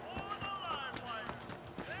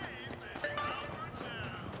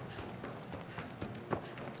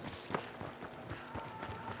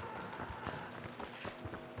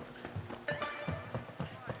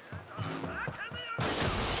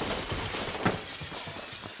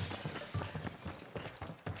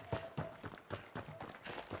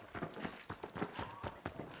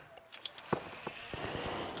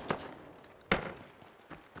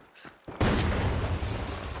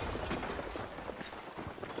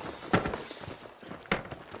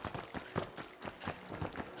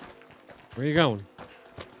 Where are you going?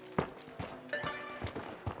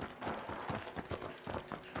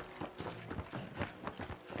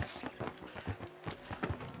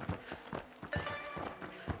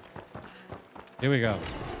 Here we go. The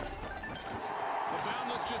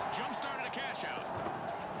Boundless just jump-started a cash out.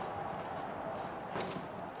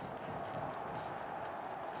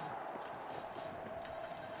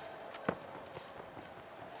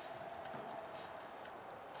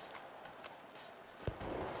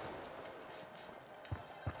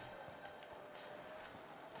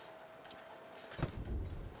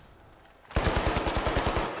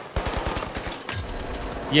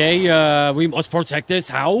 Yay, we must protect this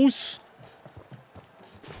house.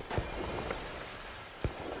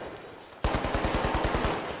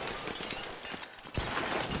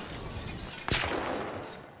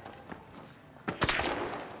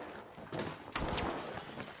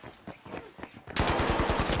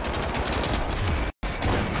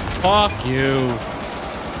 Fuck you.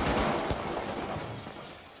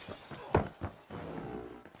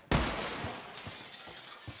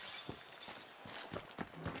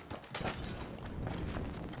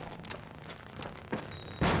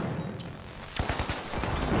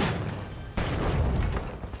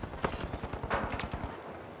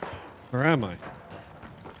 Where am I?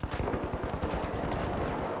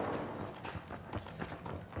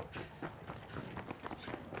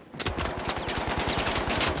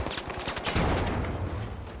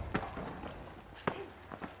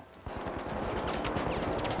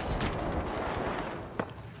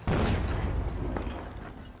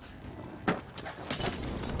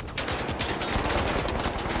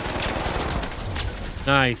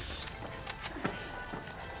 Nice.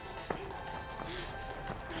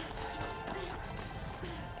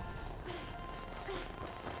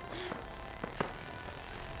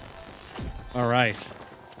 All right.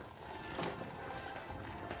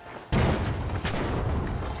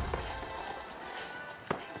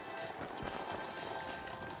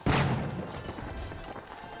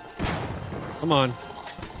 Come on.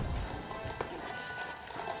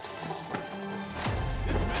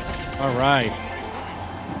 All right.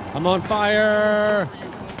 I'm on fire.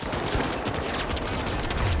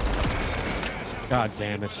 God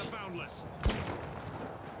damn it.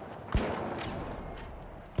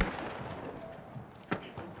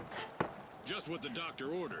 Just what the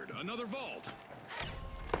doctor ordered. Another vault.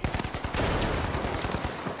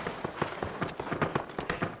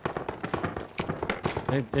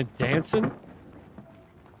 They're dancing?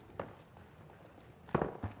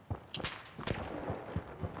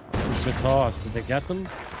 It's a toss. Did they get them?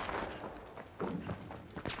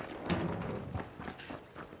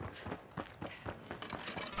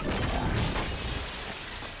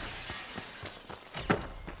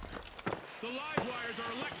 The live wires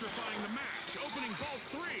are electrifying the match, opening Vault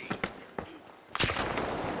 3.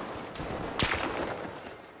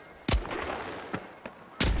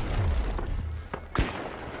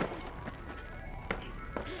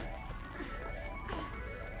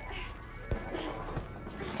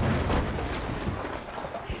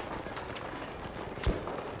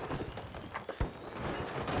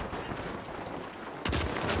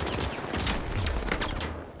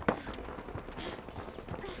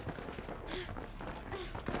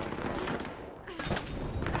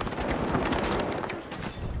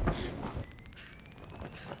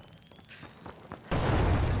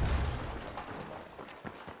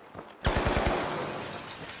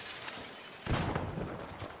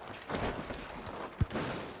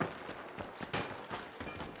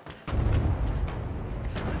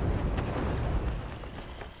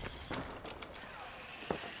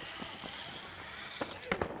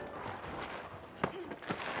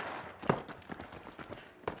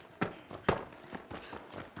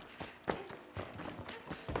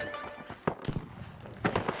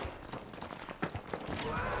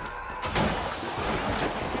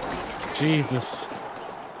 Jesus.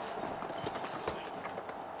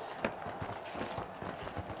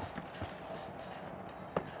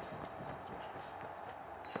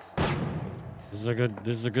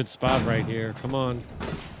 This is a good spot right here. Come on.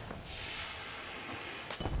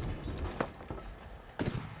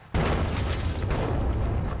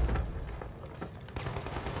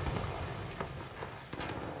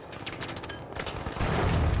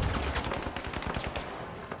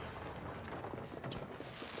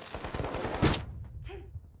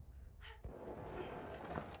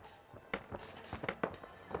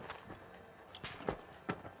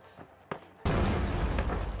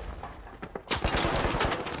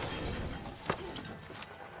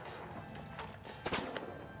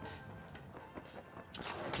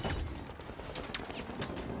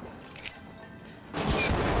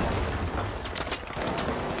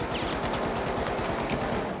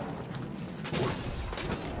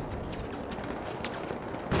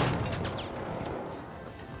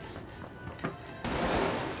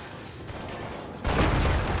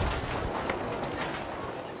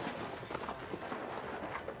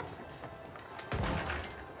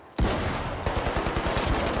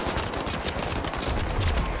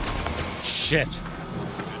 Shit.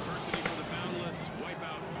 Adversity for the boundless. Wipe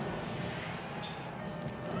out.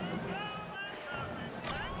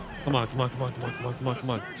 Come on, come on, come on, come on, come on, come on, come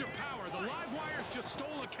on. A surge of power. The live wires just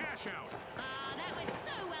stole a cash out. Ah, that was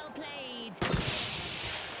so well played.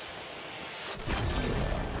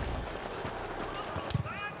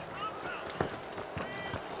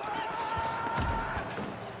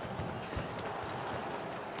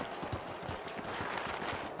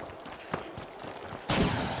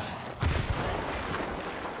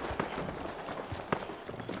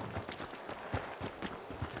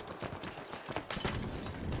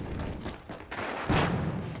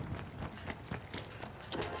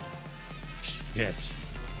 Shit.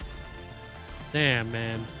 Damn,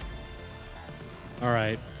 man. All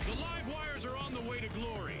right. The live wires are on the way to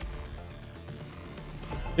glory.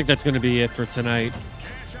 I think that's going to be it for tonight.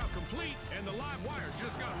 Cash out complete, and the live wires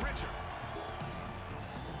just got richer.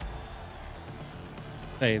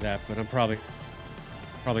 Say that, but I'm probably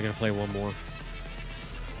going to play one more.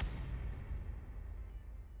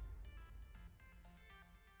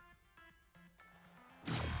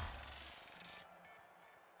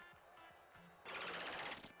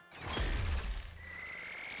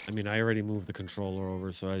 I mean, I already moved the controller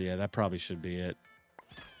over, so yeah, that probably should be it.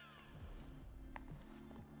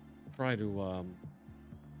 Try to,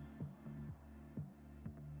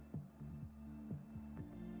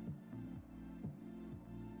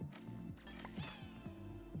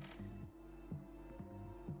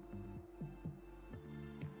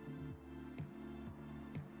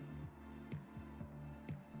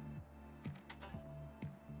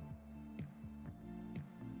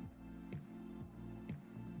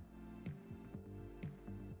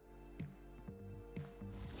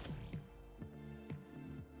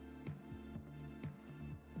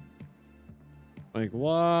 Like,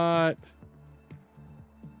 what?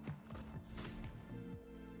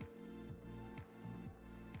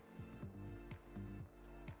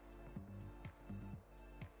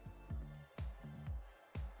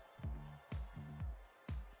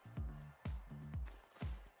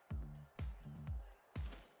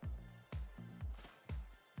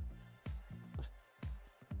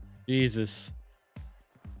 Jesus.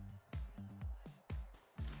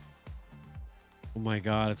 Oh my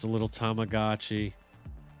God, it's a little Tamagotchi.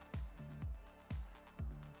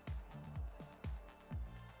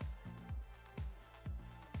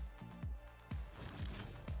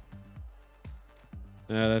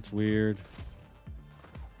 Yeah, that's weird.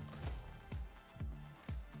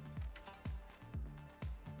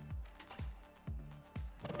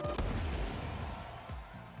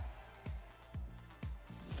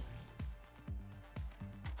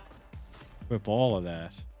 Whip all of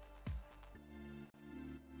that.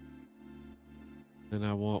 And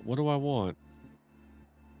I want, what do I want?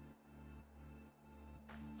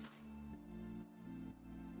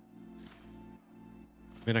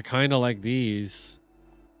 I mean, I kind of like these.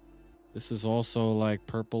 This is also like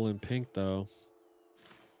purple and pink though.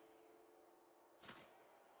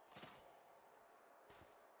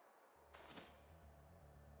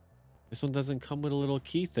 This one doesn't come with a little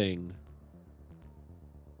key thing.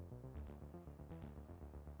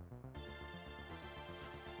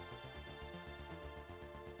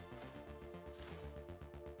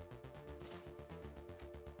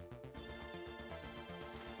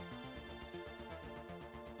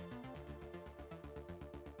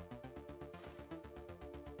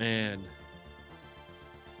 Man.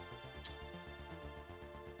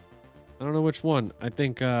 I don't know which one. I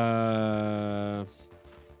think I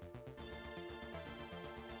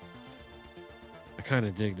kind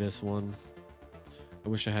of dig this one. I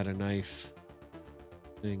wish I had a knife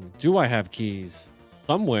thing. Do I have keys?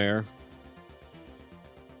 Somewhere.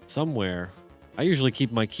 Somewhere. I usually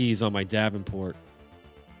keep my keys on my Davenport.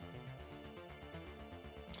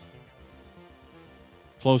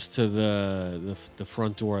 Close to the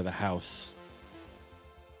front door of the house.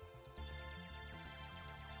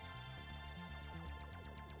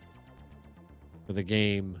 For the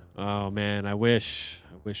game. Oh man, I wish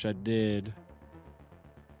I did.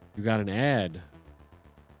 You got an ad.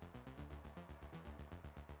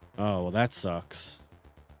 Oh, well that sucks.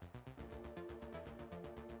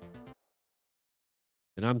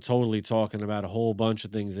 And I'm totally talking about a whole bunch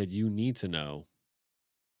of things that you need to know.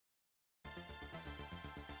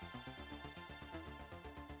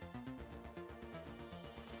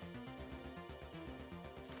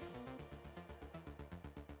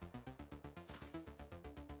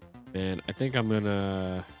 Man, I think I'm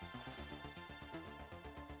gonna...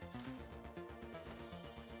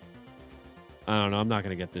 I don't know. I'm not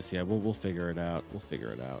gonna get this yet. We'll figure it out. We'll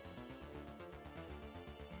figure it out.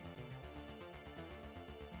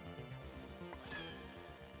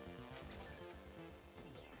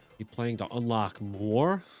 Keep playing to unlock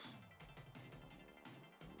more?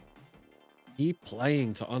 Keep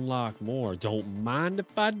playing to unlock more. Don't mind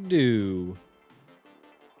if I do.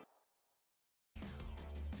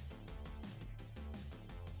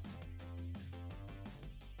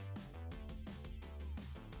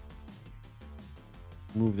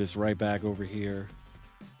 Move this right back over here.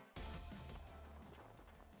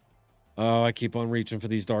 Oh, I keep on reaching for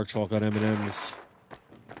these dark chocolate M&Ms.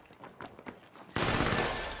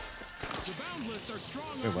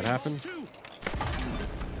 Wait, what happened?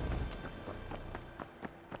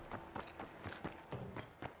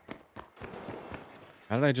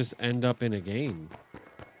 How did I just end up in a game?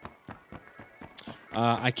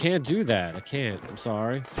 I can't do that. I can't. I'm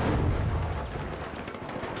sorry.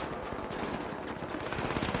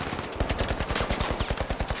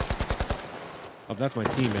 Oh, that's my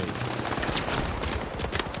teammate.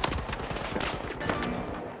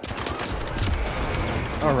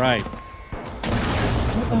 All right.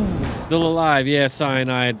 Still alive. Yeah,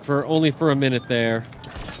 cyanide. Only for a minute there.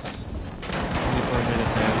 Only for a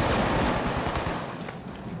minute there.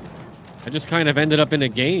 I just kind of ended up in a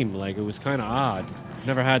game. Like, it was kind of odd.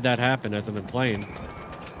 Never had that happen as I've been playing.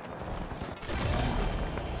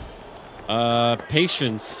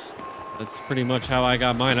 Patience. That's pretty much how I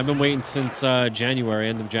got mine. I've been waiting since January,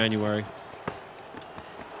 end of January.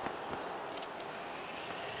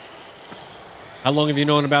 How long have you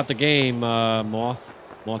known about the game, Moth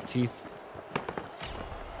Teeth?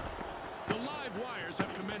 The live wires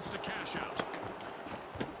have commenced a cash out.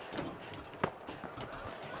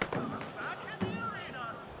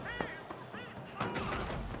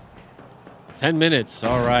 10 minutes.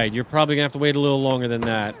 All right. You're probably going to have to wait a little longer than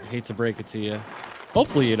that. Hate to break it to you.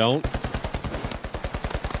 Hopefully you don't.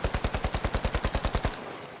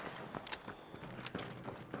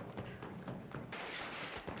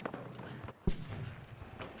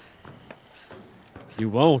 You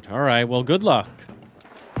won't. All right. Well, good luck.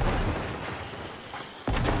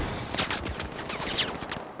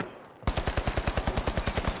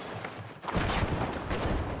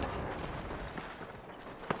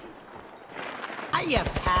 Hiya,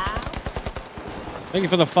 pal. Thank you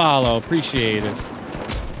for the follow. Appreciate it.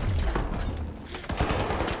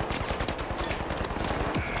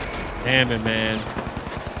 Damn it, man.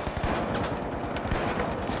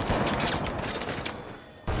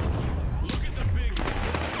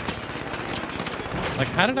 Like,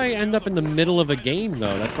 how did I end up in the middle of a game,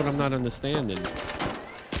 though? That's what I'm not understanding.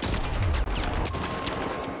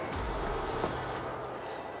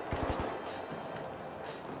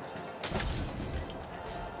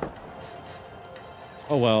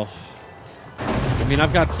 Oh, well. I mean,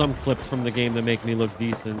 I've got some clips from the game that make me look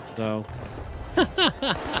decent, so...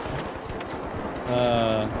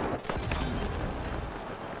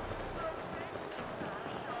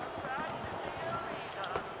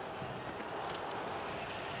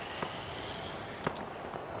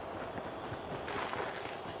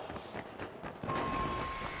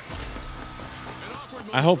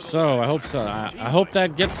 I hope so. I hope so. I hope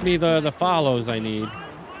that gets me the follows I need.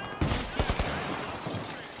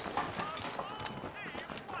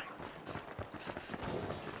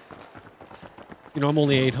 You know, I'm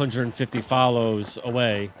only 850 follows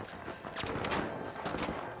away.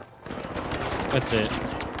 That's it.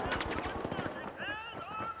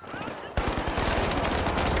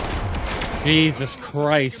 Jesus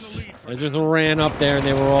Christ. I just ran up there and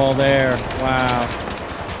they were all there. Wow.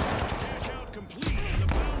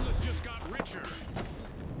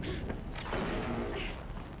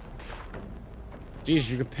 Jeez,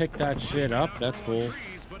 you could pick that shit up. That's cool.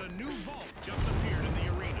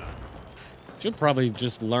 Should probably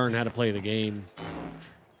just learn how to play the game.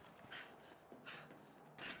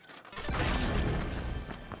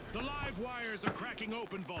 The live wires are cracking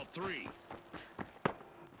open Vault 3.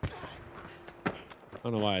 I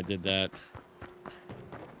don't know why I did that.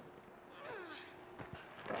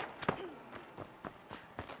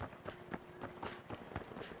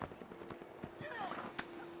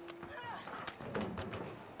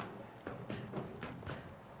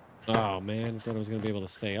 Oh man, I thought I was gonna be able to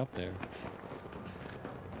stay up there.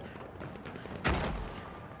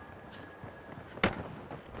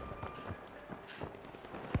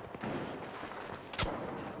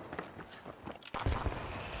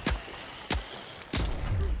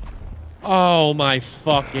 Oh my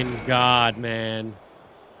fucking god, man.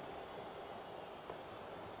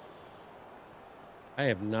 I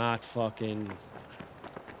have not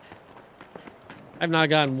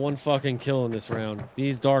gotten one fucking kill in this round.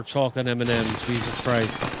 These dark chocolate M&Ms, Jesus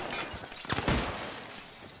Christ.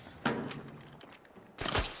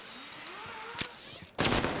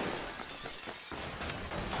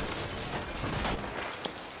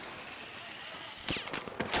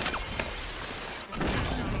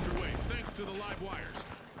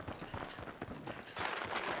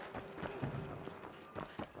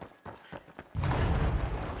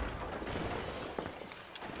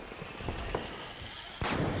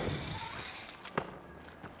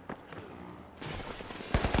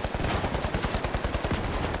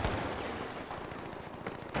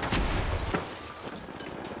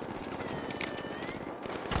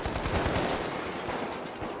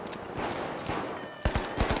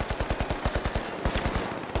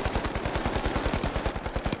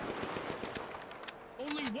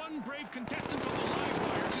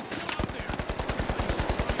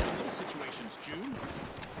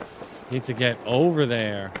 Need to get over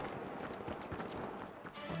there.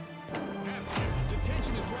 The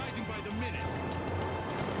tension is rising by the minute.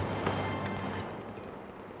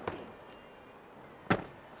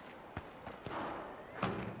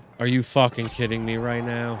 Are you fucking kidding me right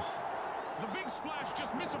now? The big splash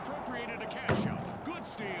just misappropriated a cash out. Good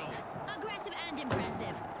steal. Aggressive and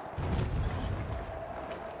impressive.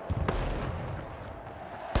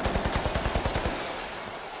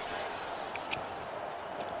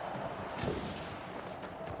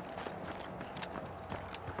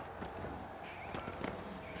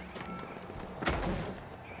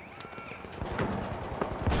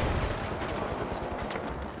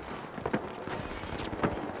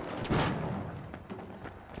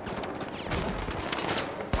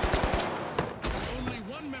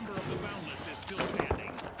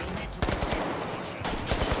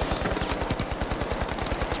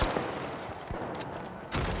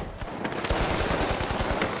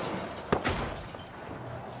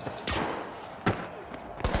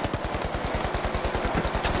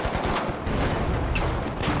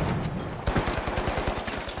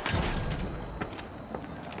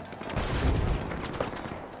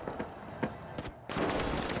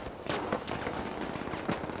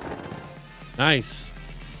 Nice.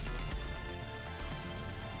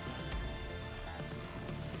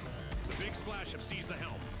 The big splash have seized the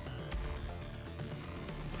helm.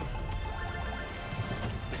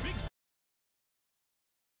 Big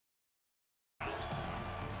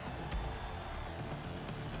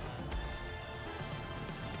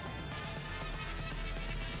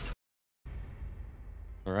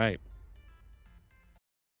All right.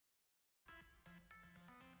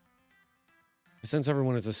 I sense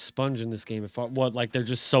everyone is a sponge in this game. If what, like they're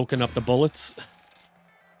just soaking up the bullets?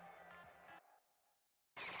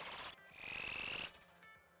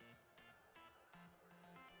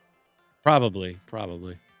 Probably.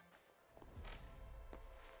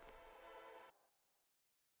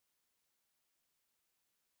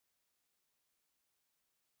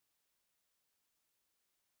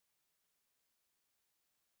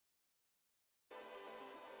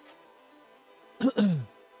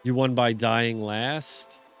 You won by dying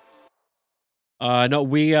last? No,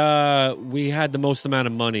 we had the most amount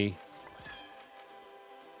of money.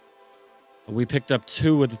 We picked up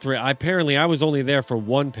 2 of the 3. Apparently I was only there for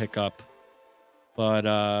 1 pickup.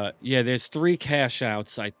 But yeah, there's 3 cash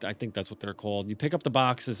outs. I think that's what they're called. You pick up the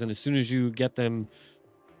boxes, and as soon as you get them,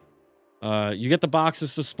 you get the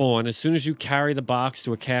boxes to spawn. As soon as you carry the box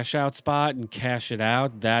to a cash out spot and cash it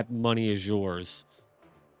out, that money is yours.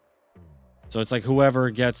 So it's like whoever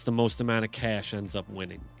gets the most amount of cash ends up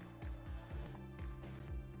winning.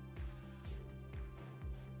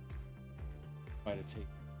 Try to take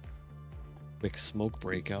a quick smoke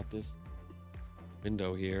break out this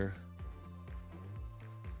window here.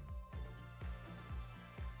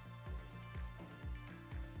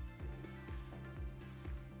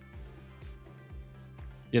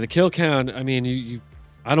 Yeah, the kill count, I mean,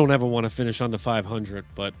 I don't ever want to finish under 500,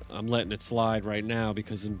 but I'm letting it slide right now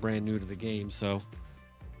because I'm brand new to the game, so.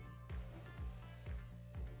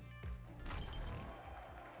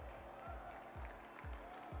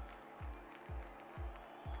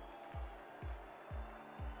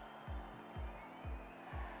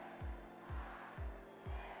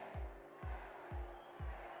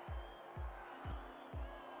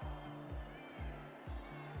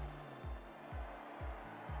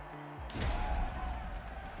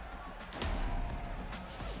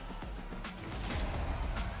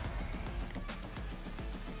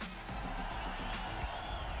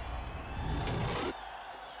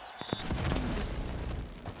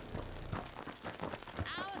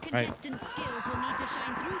 Contestants' skills will need to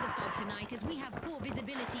shine through the fog tonight as we have poor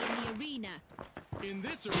visibility in the arena. In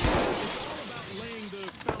this arena, it's all about laying the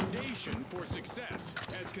foundation for success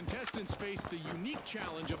as contestants face the unique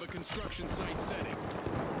challenge of a construction site setting.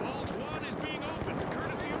 Vault 1 is being opened,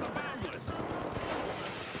 courtesy of the Boundless.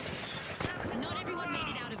 Not everyone made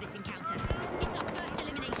it out of this encounter. It's our first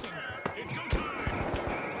elimination. It's go time!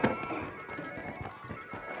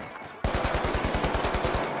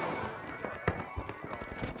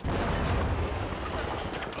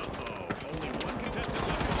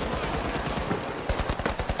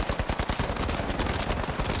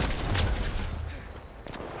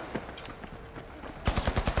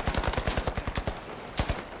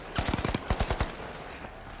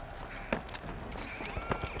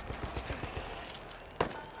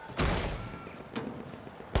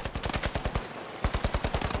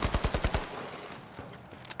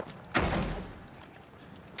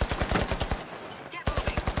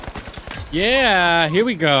 Yeah, here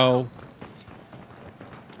we go.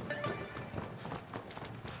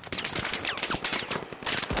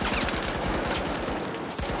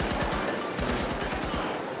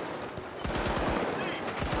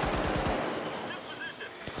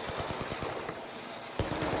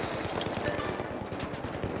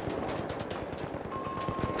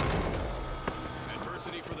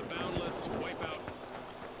 Adversity for the Boundless, wipeout.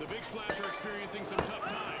 The Big Splash are experiencing some tough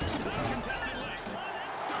times. One contestant left.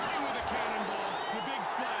 Starting with a cannonball, the Big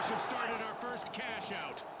Splash have started our first cash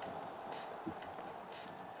out.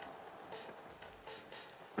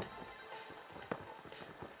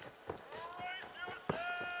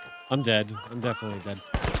 I'm dead. I'm definitely dead.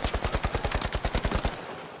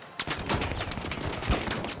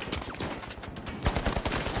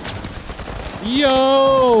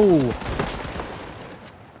 Yo!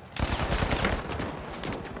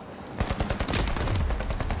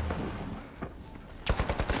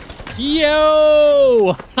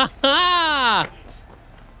 Yo! Ha ha!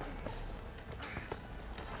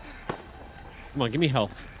 Come on, give me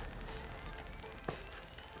health.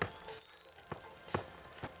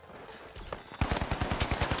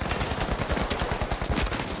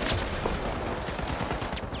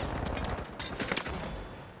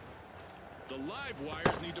 The live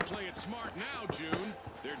wires need to play it smart now, June.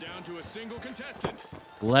 They're down to a single contestant.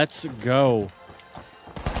 Let's go.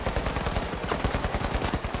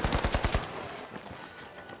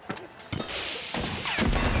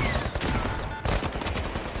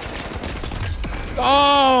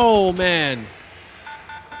 Oh, man.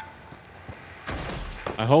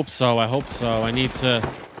 I hope so. I hope so. I need to...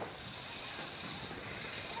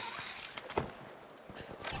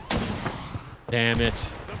 Damn it.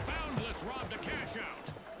 The Boundless robbed a cash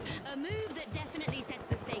out. A move that definitely sets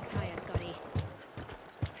the stakes higher, Scotty.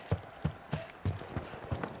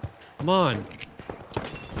 Come on.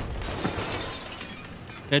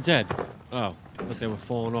 They're dead. Oh, I thought they were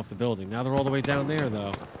falling off the building. Now they're all the way down there,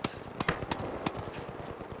 though.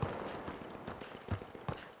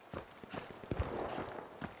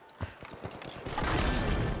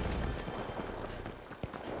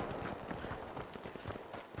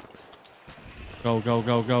 Go, go,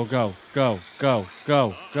 go, go, go, go, go,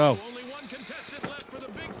 go, go. Only one contestant left for the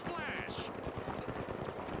big splash.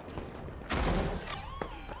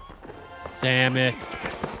 Damn it.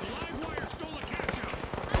 Fast. The live wire stole a cash out.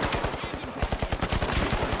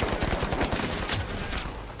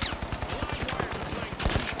 The live wires are playing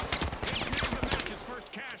keeps. It's named the match's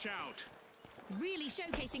first cash out. Really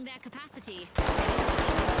showcasing their capacity.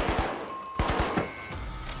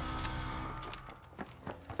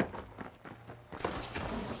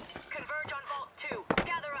 Converge on Vault 2.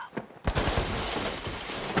 Gather up.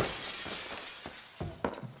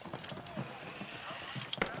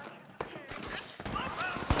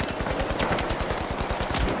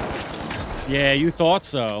 Yeah, you thought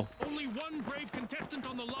so. Only one brave contestant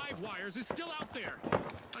on the live wires is still out there.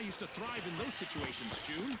 I used to thrive in those situations,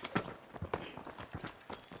 June.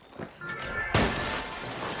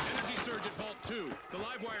 Energy surge at Vault 2. The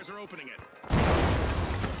live wires are opening it.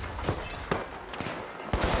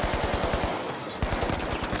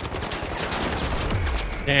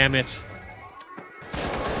 Damn it.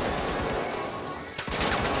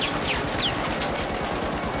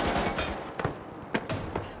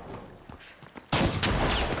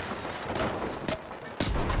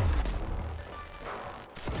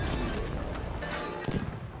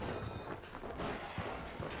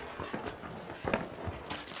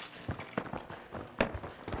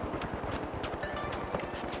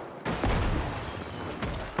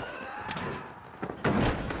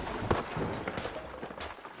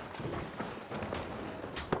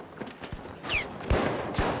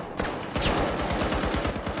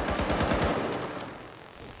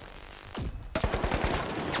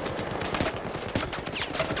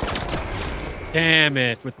 Damn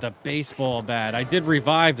it, with the baseball bat. I did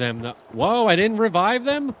revive them. Whoa, I didn't revive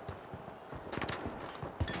them?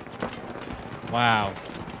 Wow.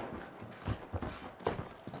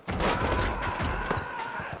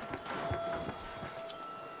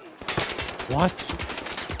 What?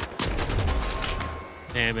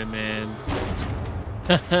 Damn it, man.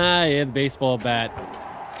 Yeah, the baseball bat.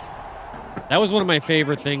 That was one of my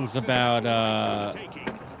favorite things about,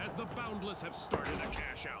 As the Boundless have started a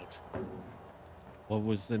cash out. what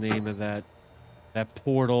was the name of that? That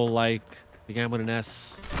portal, like, began with an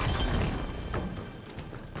S.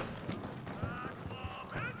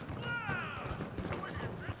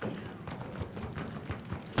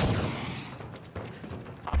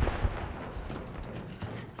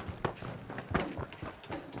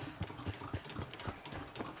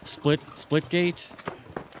 Split gate?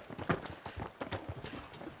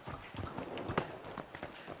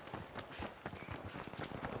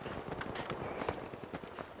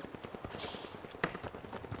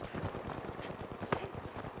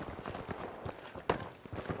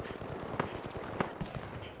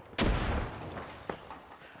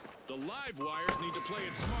 The live wires need to play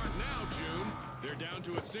it smart now, June. They're down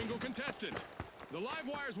to a single contestant. The live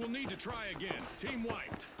wires will need to try again. Team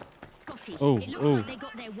wiped. Scotty, Oh, it looks oh. like they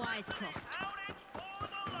got their wires crossed.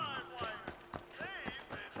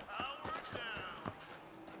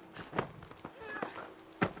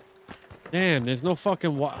 Damn, there's no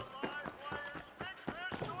fucking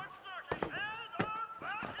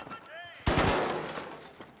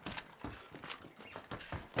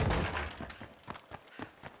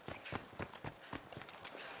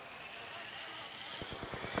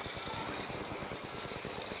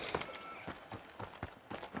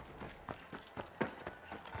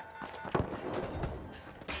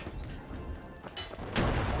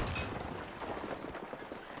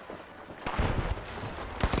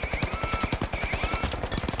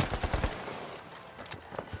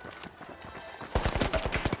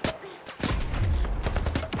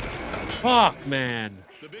Fuck, man.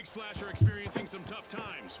 The Big Splash are experiencing some tough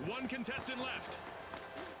times. One contestant left.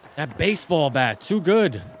 That baseball bat, too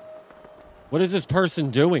good. What is this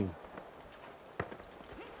person doing?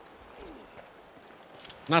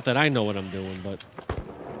 Not that I know what I'm doing, but...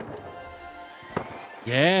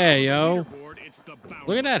 Yeah, yo.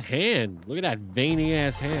 Look at that hand. Look at that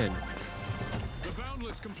veiny-ass hand. The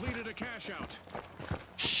Boundless completed a cash out.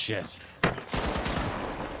 Shit.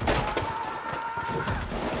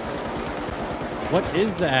 What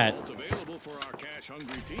is that? Vault available for our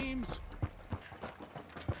cash-hungry teams.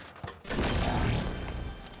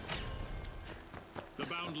 The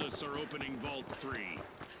Boundless are opening Vault 3.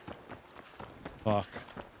 Fuck.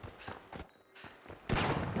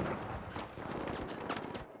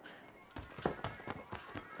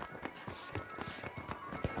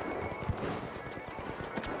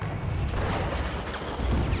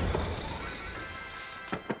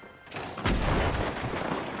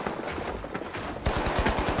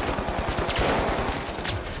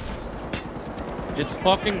 This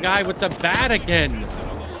fucking guy with the bat again.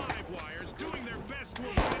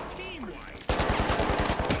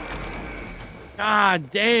 God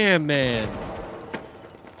damn, man.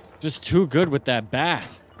 Just too good with that bat.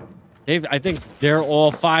 I think they're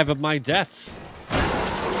all 5 of my deaths.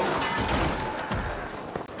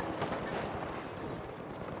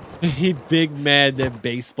 He big mad that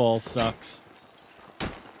baseball sucks.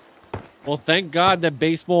 Well, thank God that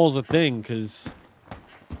baseball's a thing, because...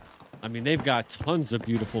 I mean, they've got tons of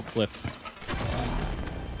beautiful clips. We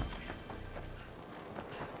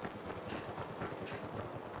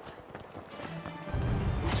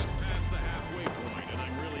just passed the halfway point, and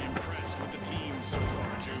I'm really impressed with the team so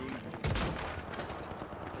far, June.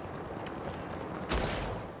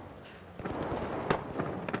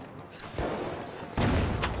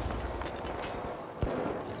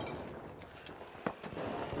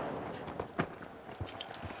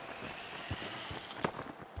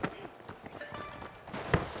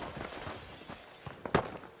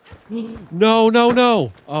 No, no,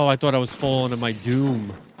 no. Oh, I thought I was falling to my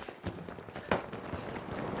doom.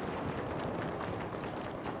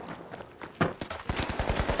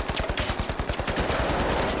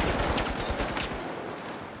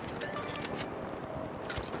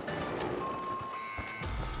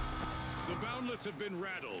 The Boundless have been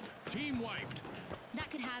rattled. Team wiped. That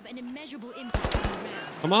could have an immeasurable impact on the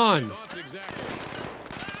round. Come on. Thoughts exactly.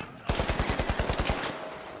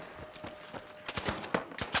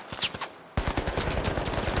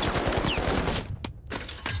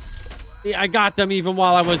 Yeah, I got them even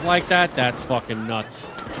while I was like that. That's fucking nuts.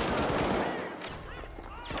 The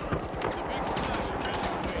big splash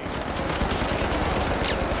eventually.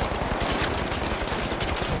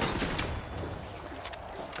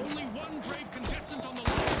 Only one brave contestant on the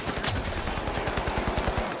line.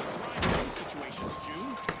 Right in those situations,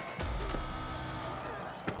 June.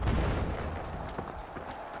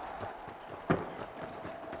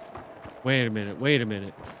 Wait a minute. Wait a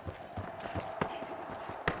minute.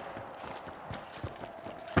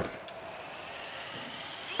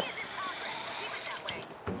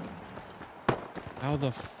 How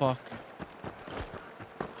the fuck?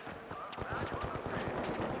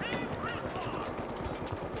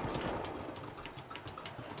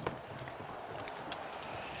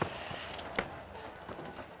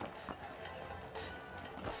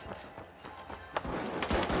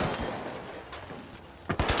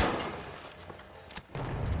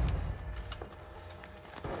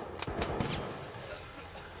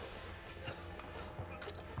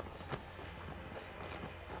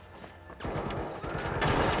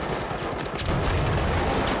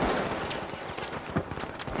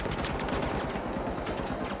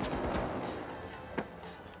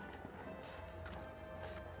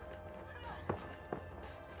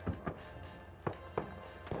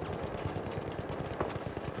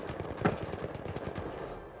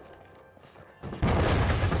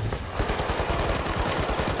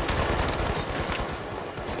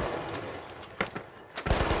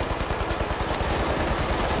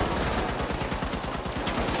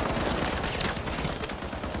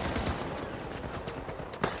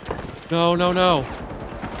 No, no, no.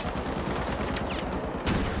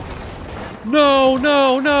 No,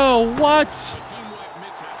 no, no. What? A team-wide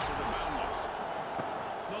mishap for the Boundless.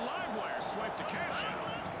 The live wire swiped a cash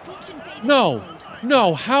out. Fortune favors No. the bold.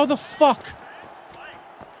 No. How the fuck?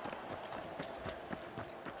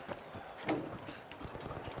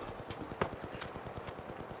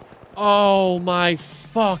 Oh my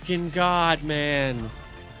fucking God, man.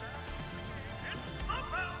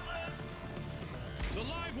 The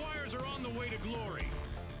live wires are on the way to glory.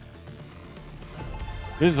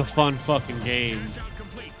 This is a fun fucking game. Cash out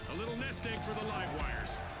complete. A little nest egg for the live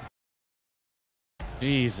wires.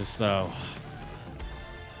 Jesus, though.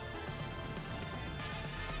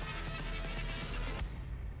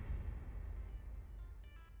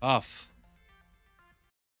 Off.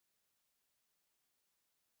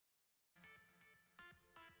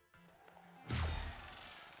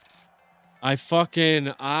 That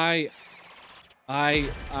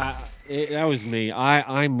was me.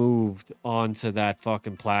 I moved onto that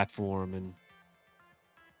fucking platform and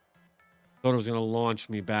thought it was gonna launch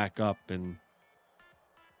me back up and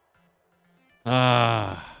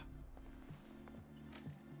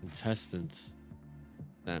contestants.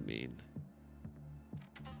 That mean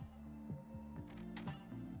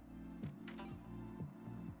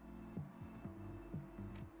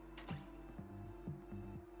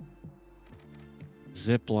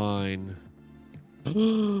zip line.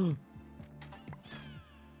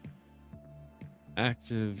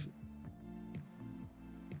 Active.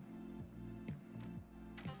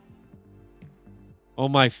 Oh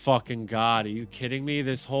my fucking god, are you kidding me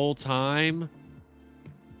this whole time?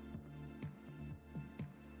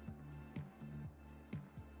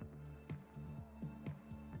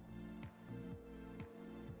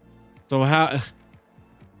 So how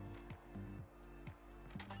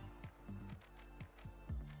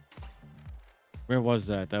where was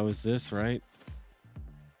that? That was this, right?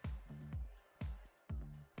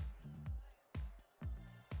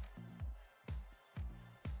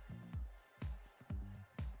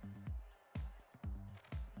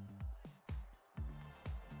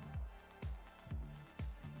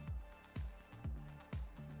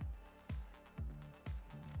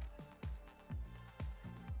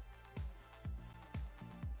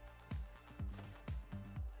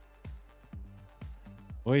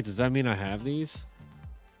 Wait, does that mean I have these?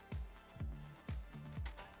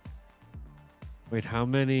 Wait, how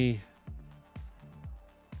many?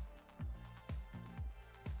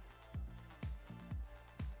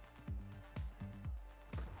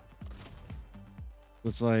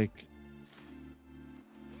 It's like,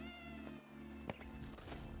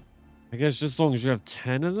 I guess just as long as you have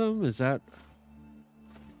 10 of them, is that?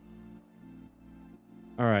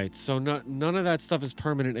 All right, so none of that stuff is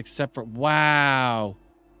permanent except for, wow.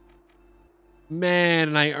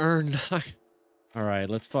 Man, I earned 9. All right,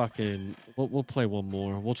 let's fucking, we'll play one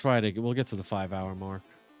more. We'll get to the 5-hour mark.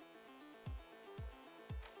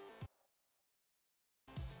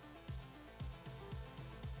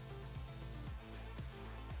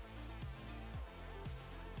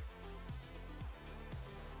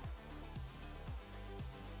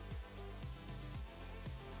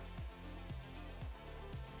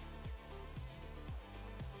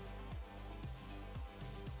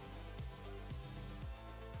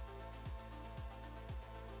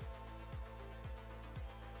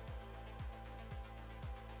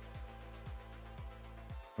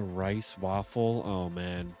 A rice waffle. Oh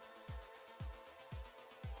man.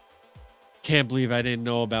 Can't believe I didn't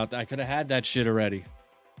know about that. I could have had that shit already.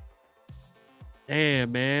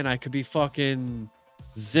 Damn, man. I could be fucking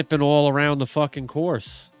zipping all around the fucking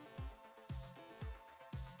course.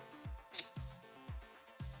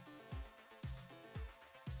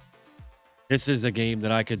 This is a game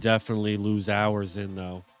that I could definitely lose hours in,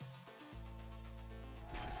 though.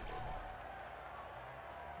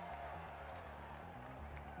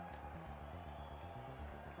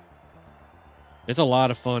 It's a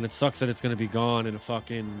lot of fun. It sucks that it's going to be gone in a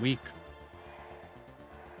fucking week.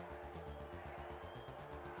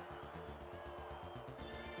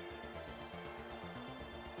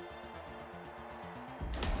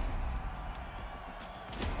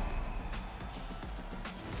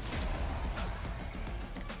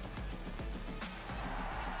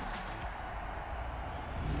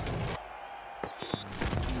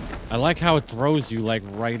 I like how it throws you like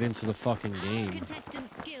right into the fucking game.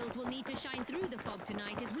 Contestants' skills will need to shine through the fog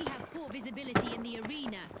tonight as we have poor visibility in the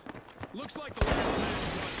arena. Looks like the last match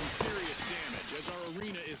caused some serious damage as our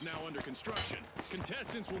arena is now under construction.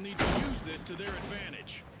 Contestants will need to use this to their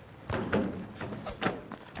advantage.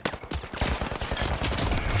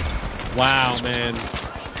 Wow, man.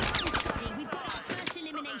 We've got our first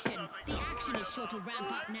elimination. The action is sure to ramp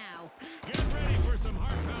up now. Get ready for some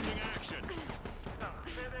heart-pounding action.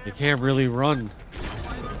 You can't really run.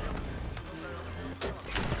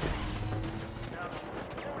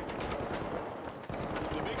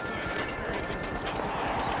 The Big Slash are experiencing some tough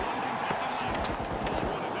times. One contestant left. All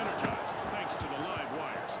one is energized thanks to the live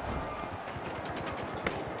wires.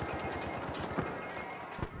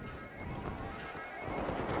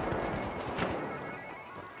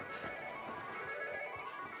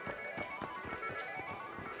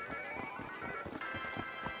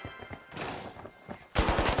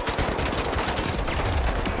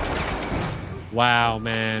 Wow,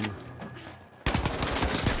 man.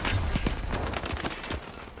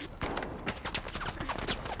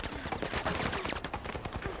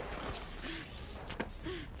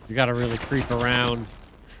 You gotta really creep around.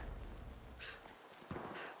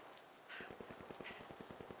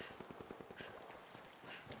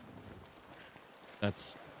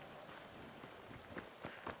 That's...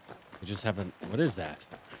 We just haven't... What is that?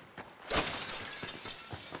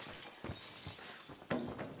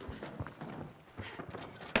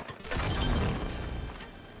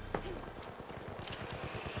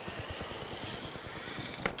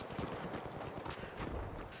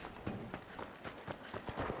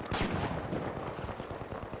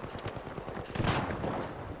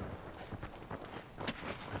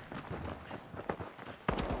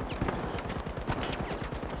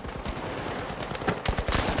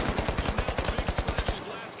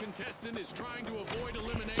 Is trying to avoid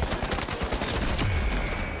elimination.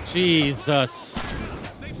 Jesus.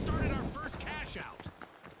 They've started our first cash out.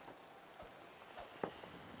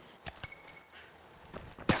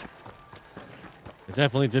 It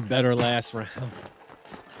definitely did better last round.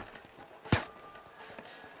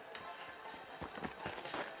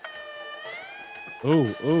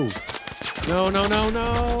 Ooh, ooh. No, no, no,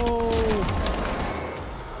 no.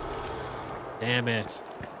 Damn it.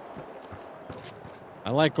 I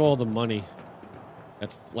like all the money.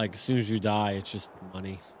 That's like as soon as you die, it's just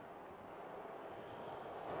money.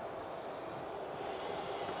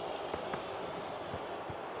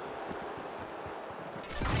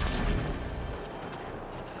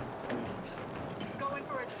 Going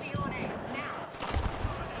for a steal on A now.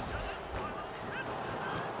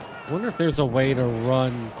 I wonder if there's a way to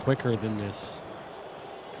run quicker than this.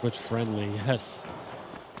 Switch friendly, yes.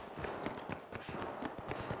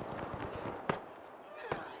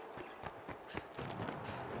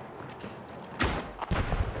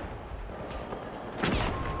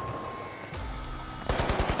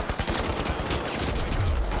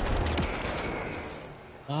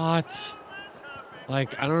 What?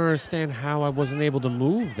 Like, I don't understand how I wasn't able to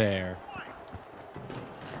move there.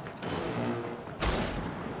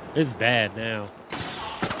 It's bad now.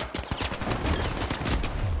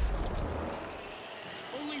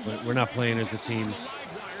 But we're not playing as a team.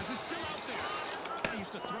 I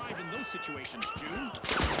used to thrive in those situations, June.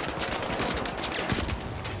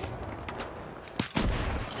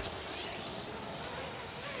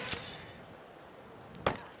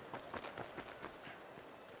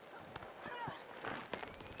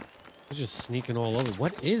 They're just sneaking all over.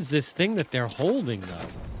 What is this thing that they're holding, though?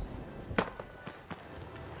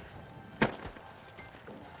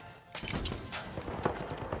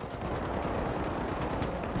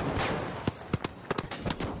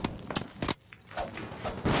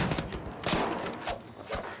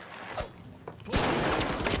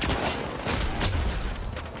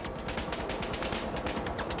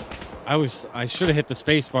 I should have hit the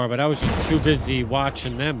space bar, but I was just too busy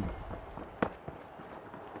watching them.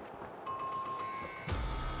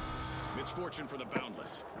 Misfortune for the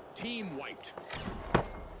Boundless. Team wiped.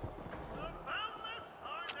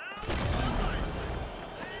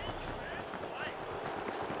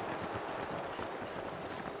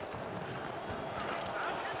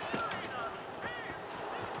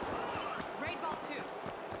 Raid Vault 2.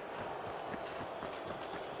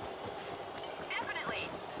 Definitely.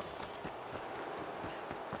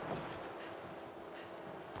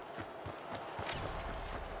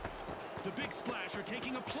 The Big Splash are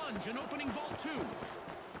taking a plunge and opening Vault 2.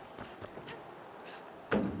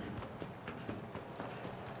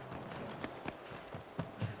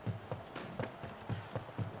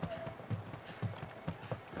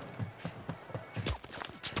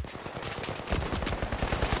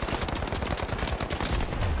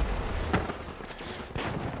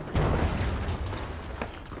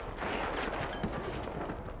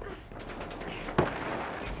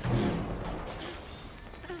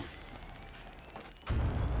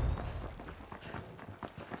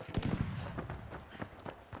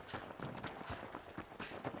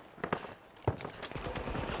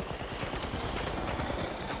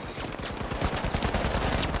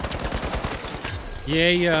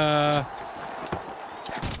 Yeah.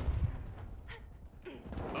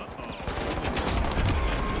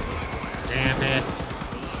 Damn it.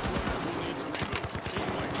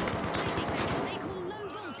 They call low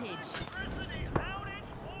voltage.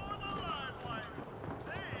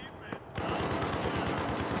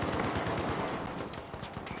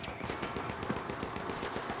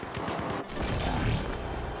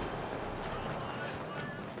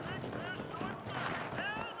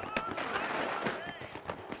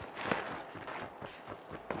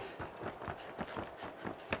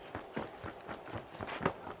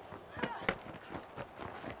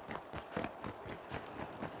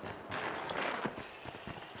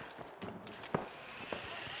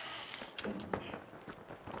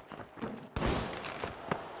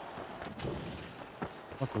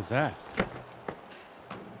 fuck was that?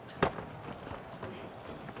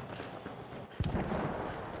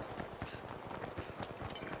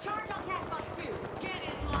 Charge on cash box 2. Get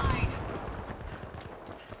in line.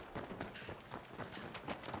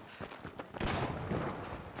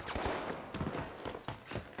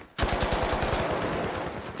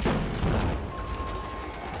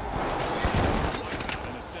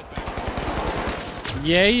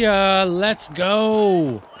 Yeah, let's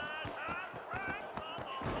go.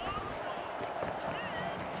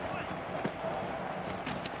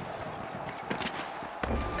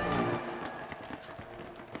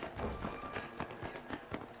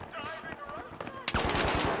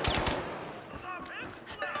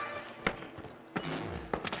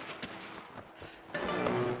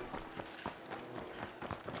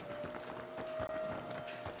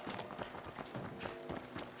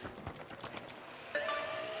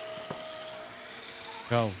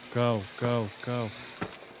 Go, go, go, go.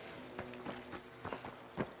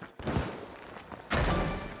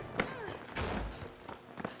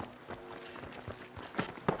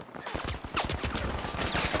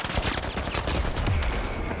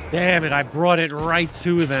 Damn it, I brought it right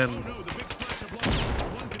to them. Oh no, the big splash have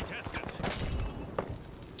lost one contestant.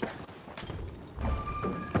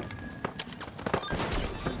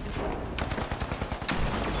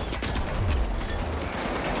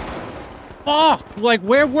 Fuck! Like,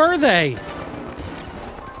 where were they?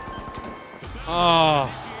 Oh.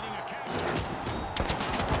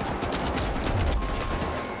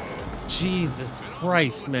 Jesus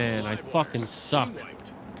Christ, man. I fucking suck.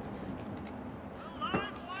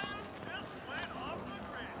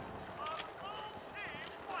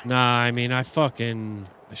 Nah, I mean, I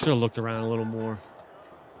should have looked around a little more.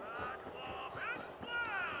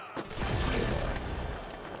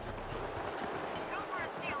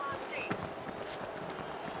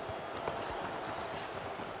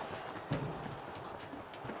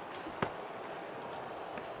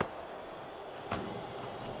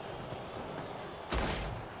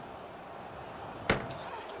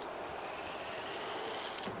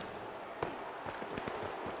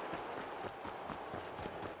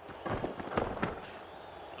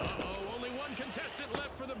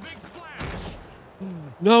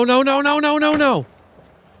 No, no, no, no, no, no, no.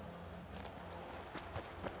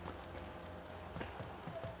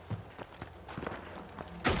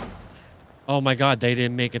 Oh my God, they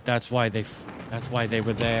didn't make it. That's why they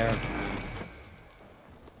were there.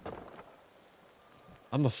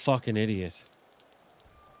 I'm a fucking idiot.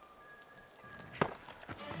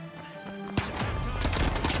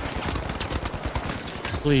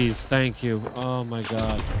 Please, thank you. Oh my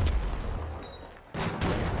God.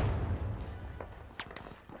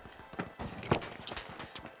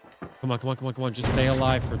 Come on, come on, come on, come on. Just stay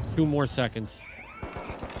alive for 2 more seconds.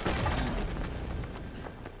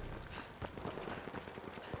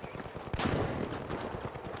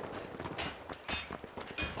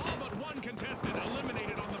 All but one contestant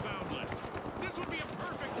eliminated on the boundless. This would be a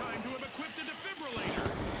perfect time to have equipped a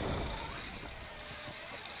defibrillator.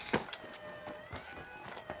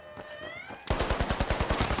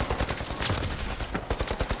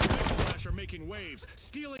 Flash are making waves,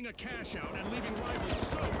 stealing a cash out and leaving rivals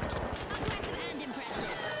soaked. Aggressive and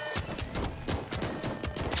impressive.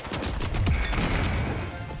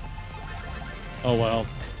 Oh well.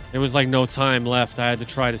 There was like no time left. I had to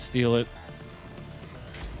try to steal it.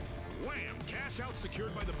 Wham! Cash out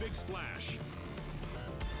secured by the big splash.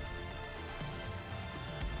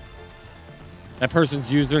 That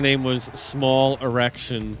person's username was Small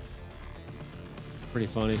Erection. Pretty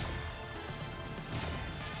funny.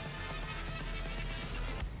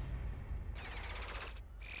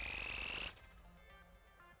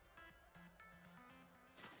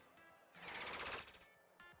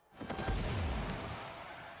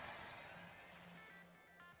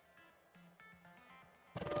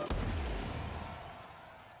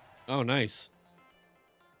 Oh, nice.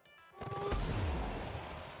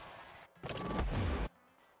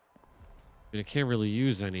 I can't really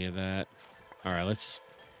use any of that. All right, let's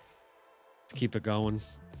keep it going.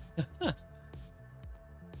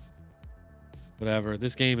 Whatever.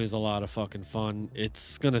 This game is a lot of fucking fun.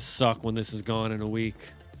 It's gonna suck when this is gone in a week.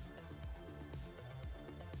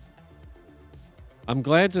 I'm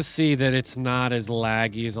glad to see that it's not as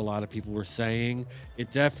laggy as a lot of people were saying. It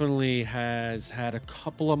definitely has had a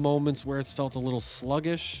couple of moments where it's felt a little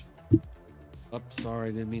sluggish. Oh,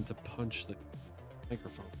 sorry, didn't mean to punch the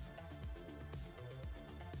microphone.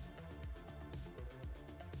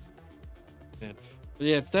 Man. But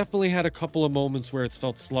yeah, it's definitely had a couple of moments where it's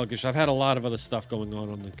felt sluggish. I've had a lot of other stuff going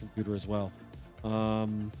on the computer as well.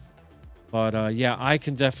 But yeah, I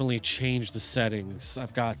can definitely change the settings.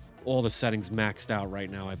 I've got all the settings maxed out right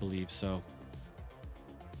now, I believe. So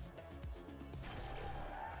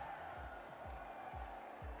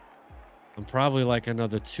I'm probably like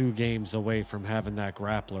another 2 games away from having that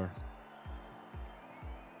grappler.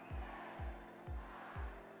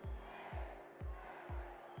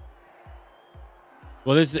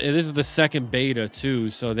 Well, this is the second beta too,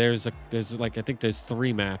 so there's like I think there's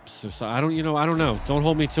 3 maps. So I don't, I don't know. Don't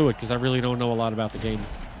hold me to it because I really don't know a lot about the game.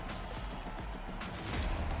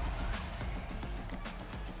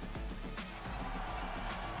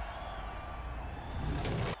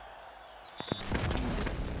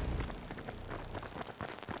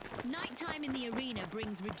 Nighttime in the arena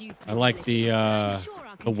brings reduced I like visibility, but I'm sure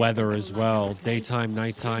our the weather contestants as will light up well. the place. Daytime,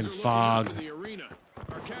 nighttime, Looking fog. into the arena.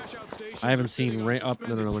 Our cash out stations I haven't are sitting seen on rain. Oh, no,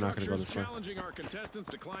 suspended we're not going to go structures, this way. challenging our contestants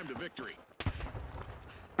to climb to victory.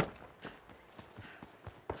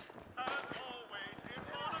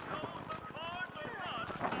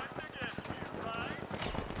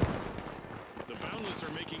 The Boundless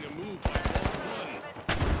are making a move by Vault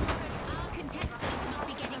 1. Our contestants must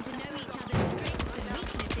be getting to know each other's strengths and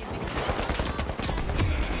weaknesses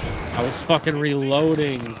because I was fucking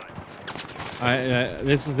reloading.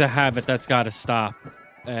 This is the habit that's got to stop,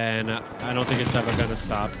 and I don't think it's ever going to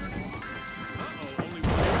stop. Uh-oh, only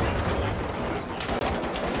one.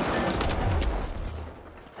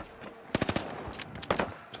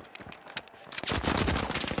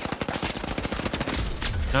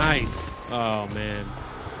 Nice. Oh man.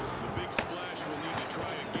 The big splash will need to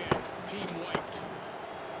try again. Team wiped.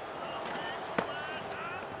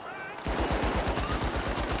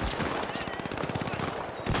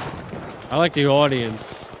 I like the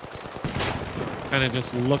audience kind of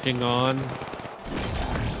just looking on.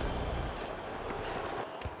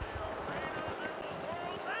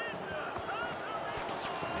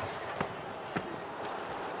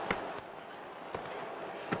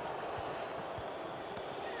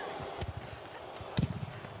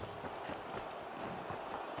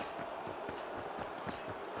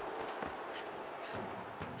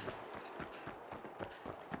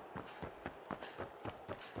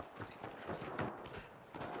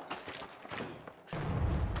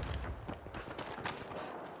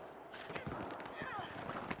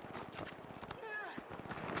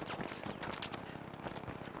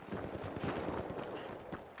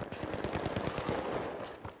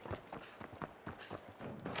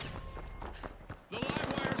 The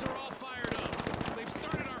live wires are all fired up. They've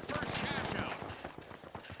started our first cash out.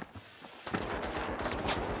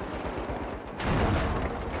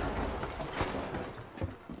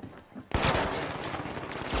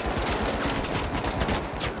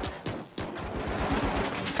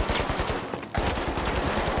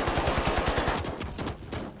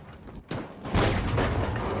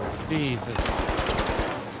 Jesus.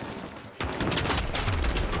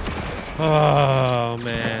 Oh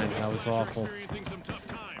man, that was awful. Experiencing some tough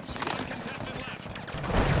times. One contestant left.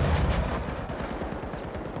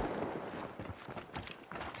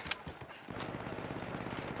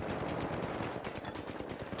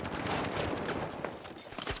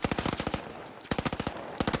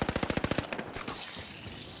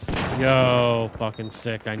 Yo, fucking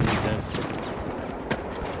sick. I need this.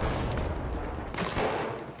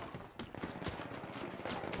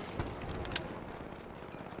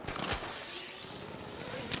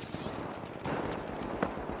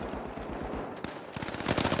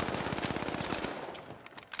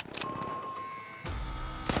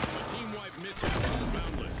 A team wipe mishap on the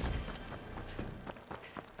Boundless.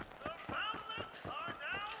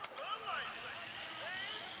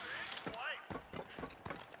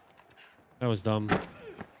 That was dumb.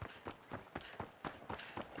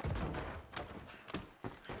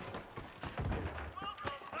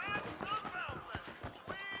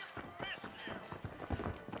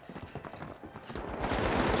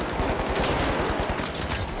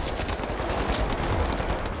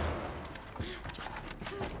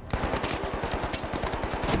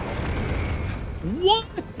 What?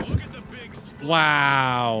 Look at the big splash.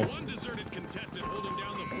 Wow. One deserted contestant holding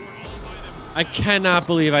down the fort all by themselves. I cannot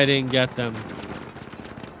believe I didn't get them.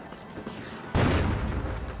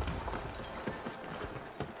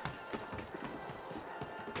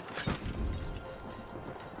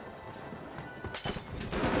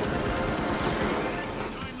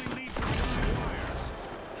 Timely lead from the live wires.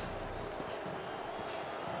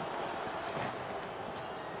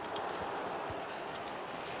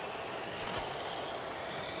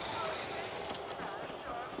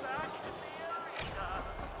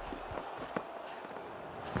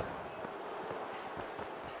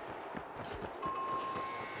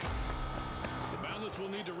 will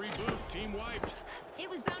need to reboot. Team wiped. It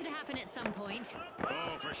was bound to happen at some point.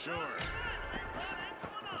 Oh, for sure.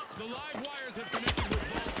 The live wires have connected with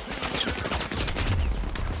Vault 2.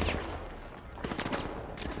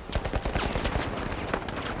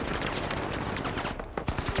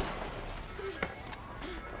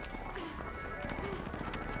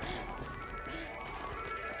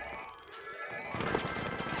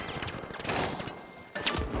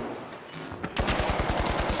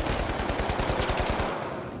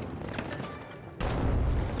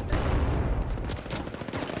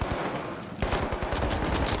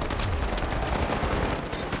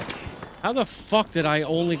 How the fuck did I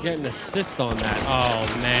only get an assist on that? Oh,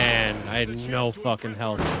 man. I had no fucking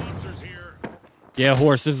health. Yeah,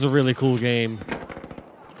 Horse, this is a really cool game.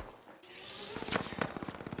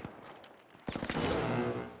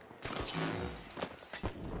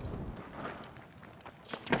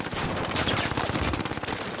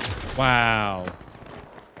 Wow.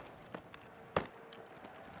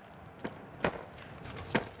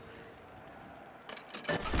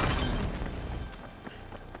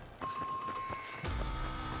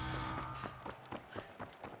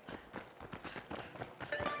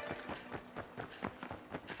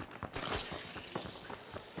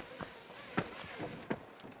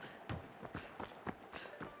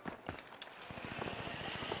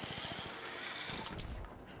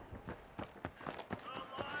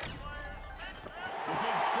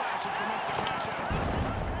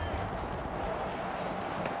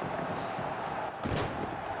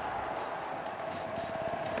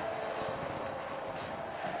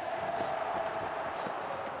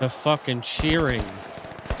 The fucking cheering.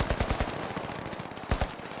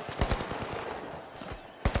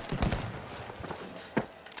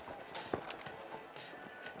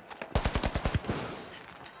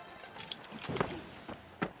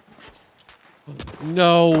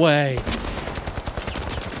 No way.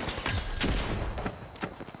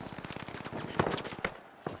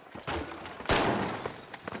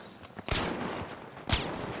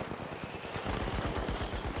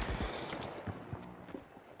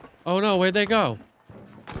 Oh no, where'd they go?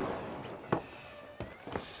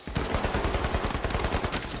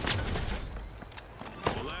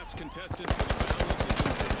 The last contestant for the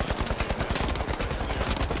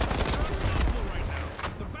Boundless is in survival right now.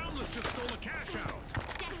 The Boundless just stole a cash out.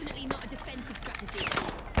 Definitely not a defensive strategy.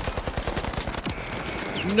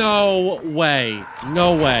 No way.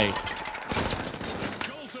 No way.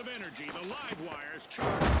 Jolt of energy, the live wires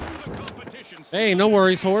charge through the competition. Hey, no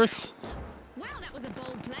worries, Horse. Wow, that was a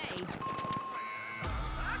bold play.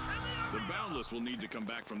 The Boundless will need to come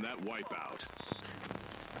back from that wipeout.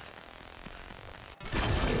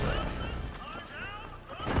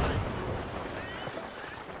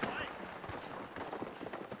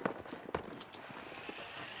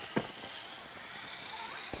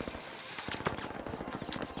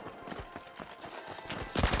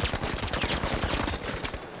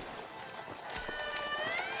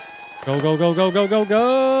 Go, go, go, go, go, go,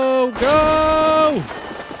 go, go!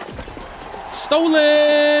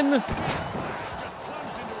 Stolen!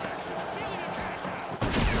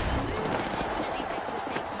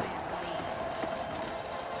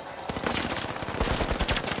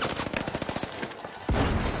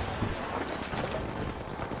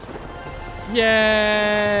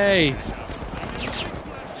 Yay!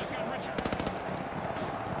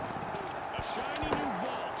 A shiny new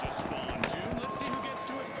vault just spawned, June. Let's see who gets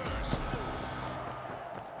to it first.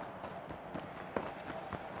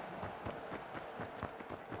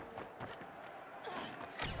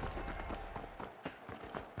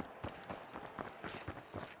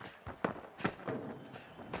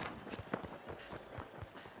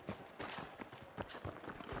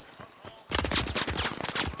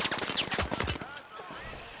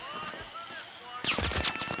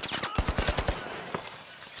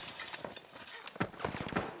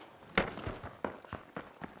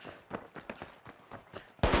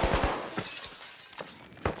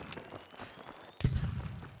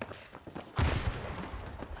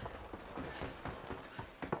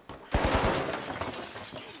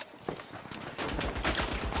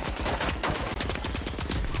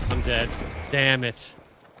 I'm dead. Damn it.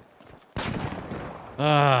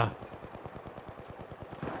 Ah. The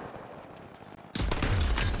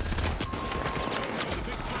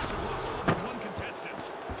Big Splash have lost all but one contestant.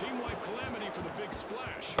 Team-wide calamity for the Big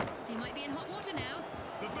Splash. They might be in hot water now.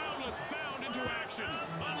 The Boundless bound into action,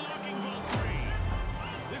 unlocking Vault 3.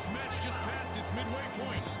 This match just passed its midway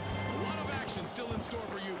point. A lot of action still in store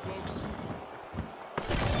for you, folks.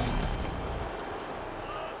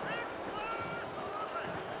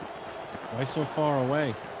 Why so far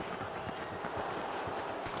away?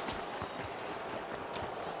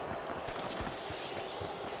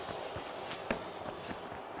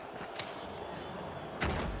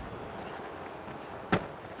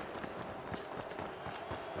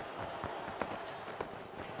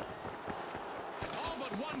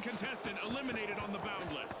 one contestant eliminated on the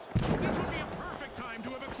Boundless. This would be a perfect time to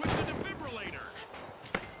have equipped a defibrillator.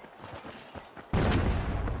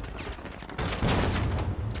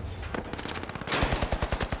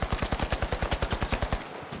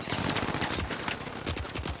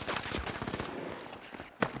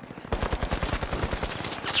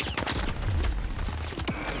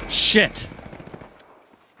 Shit.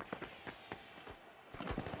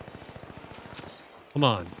 Come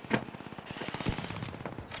on.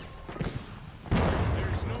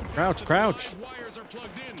 There's no doubt Crouch, that the crouch. live wires are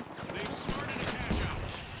plugged in. They've started a cash out.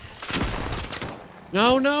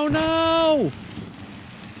 No, no, no!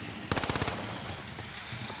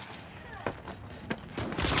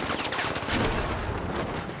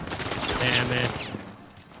 Damn it.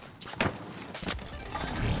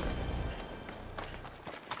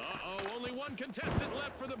 Uh-oh, only one contestant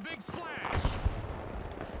left for the big splash.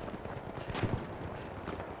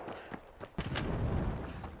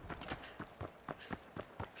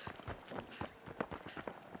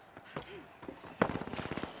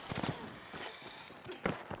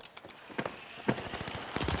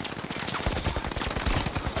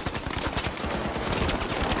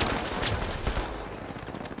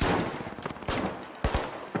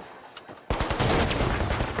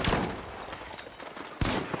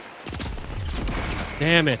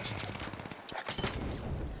 Damn it.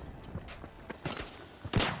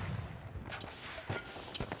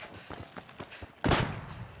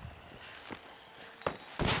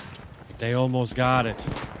 They almost got it.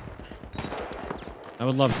 I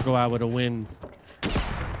would love to go out with a win.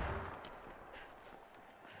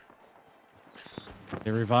 They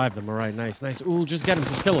revived them. All right, nice, nice. Ooh, just get him.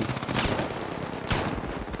 Just kill him.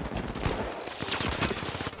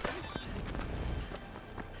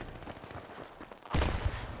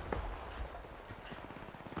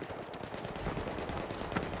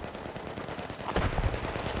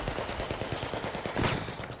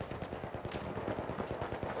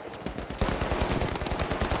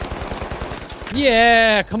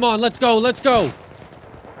 Yeah, come on, let's go, let's go.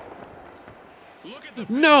 Look at the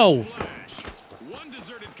No. splash. One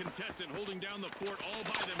deserted contestant holding down the fort all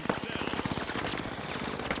by themselves.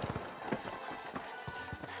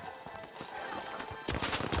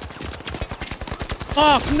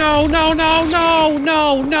 Fuck, no, no, no, no,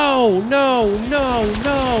 no, no, no, no,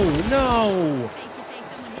 no, no. Safe to say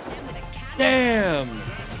someone hit them with a cannon. Damn.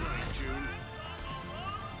 That's right, June.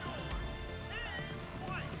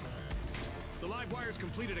 The live wires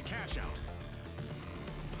completed a cash out.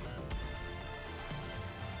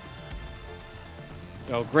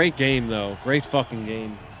 Oh, great game, though. Great fucking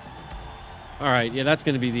game. All right, yeah, that's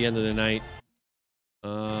going to be the end of the night.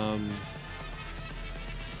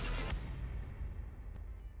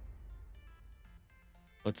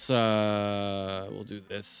 Let's, we'll do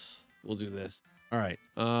this. We'll do this. All right.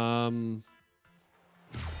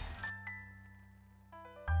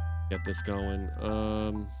 Get this going.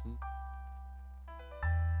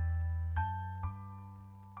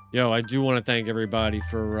 Yo, I do want to thank everybody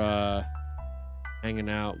for, hanging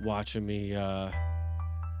out, watching me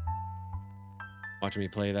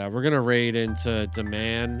play that. We're gonna raid into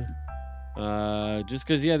Demand, just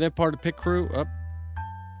because, yeah, they're part of Pit Crew. Up,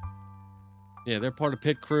 yeah, they're part of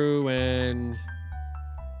Pit Crew, and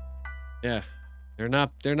yeah, they're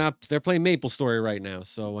playing Maple Story right now.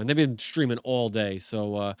 So, and they've been streaming all day.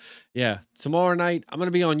 So, yeah, tomorrow night I'm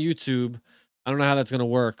gonna be on YouTube. I don't know how that's gonna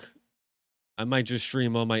work. I might just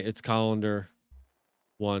stream on my ItsColinder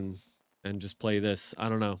one and just play this. I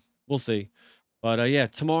don't know. We'll see. But yeah,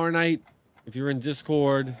 tomorrow night, if you're in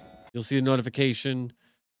Discord, you'll see a notification.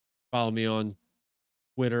 Follow me on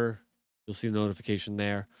Twitter. You'll see the notification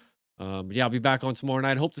there. But yeah, I'll be back on tomorrow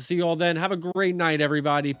night. Hope to see you all then. Have a great night,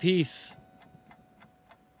 everybody. Peace.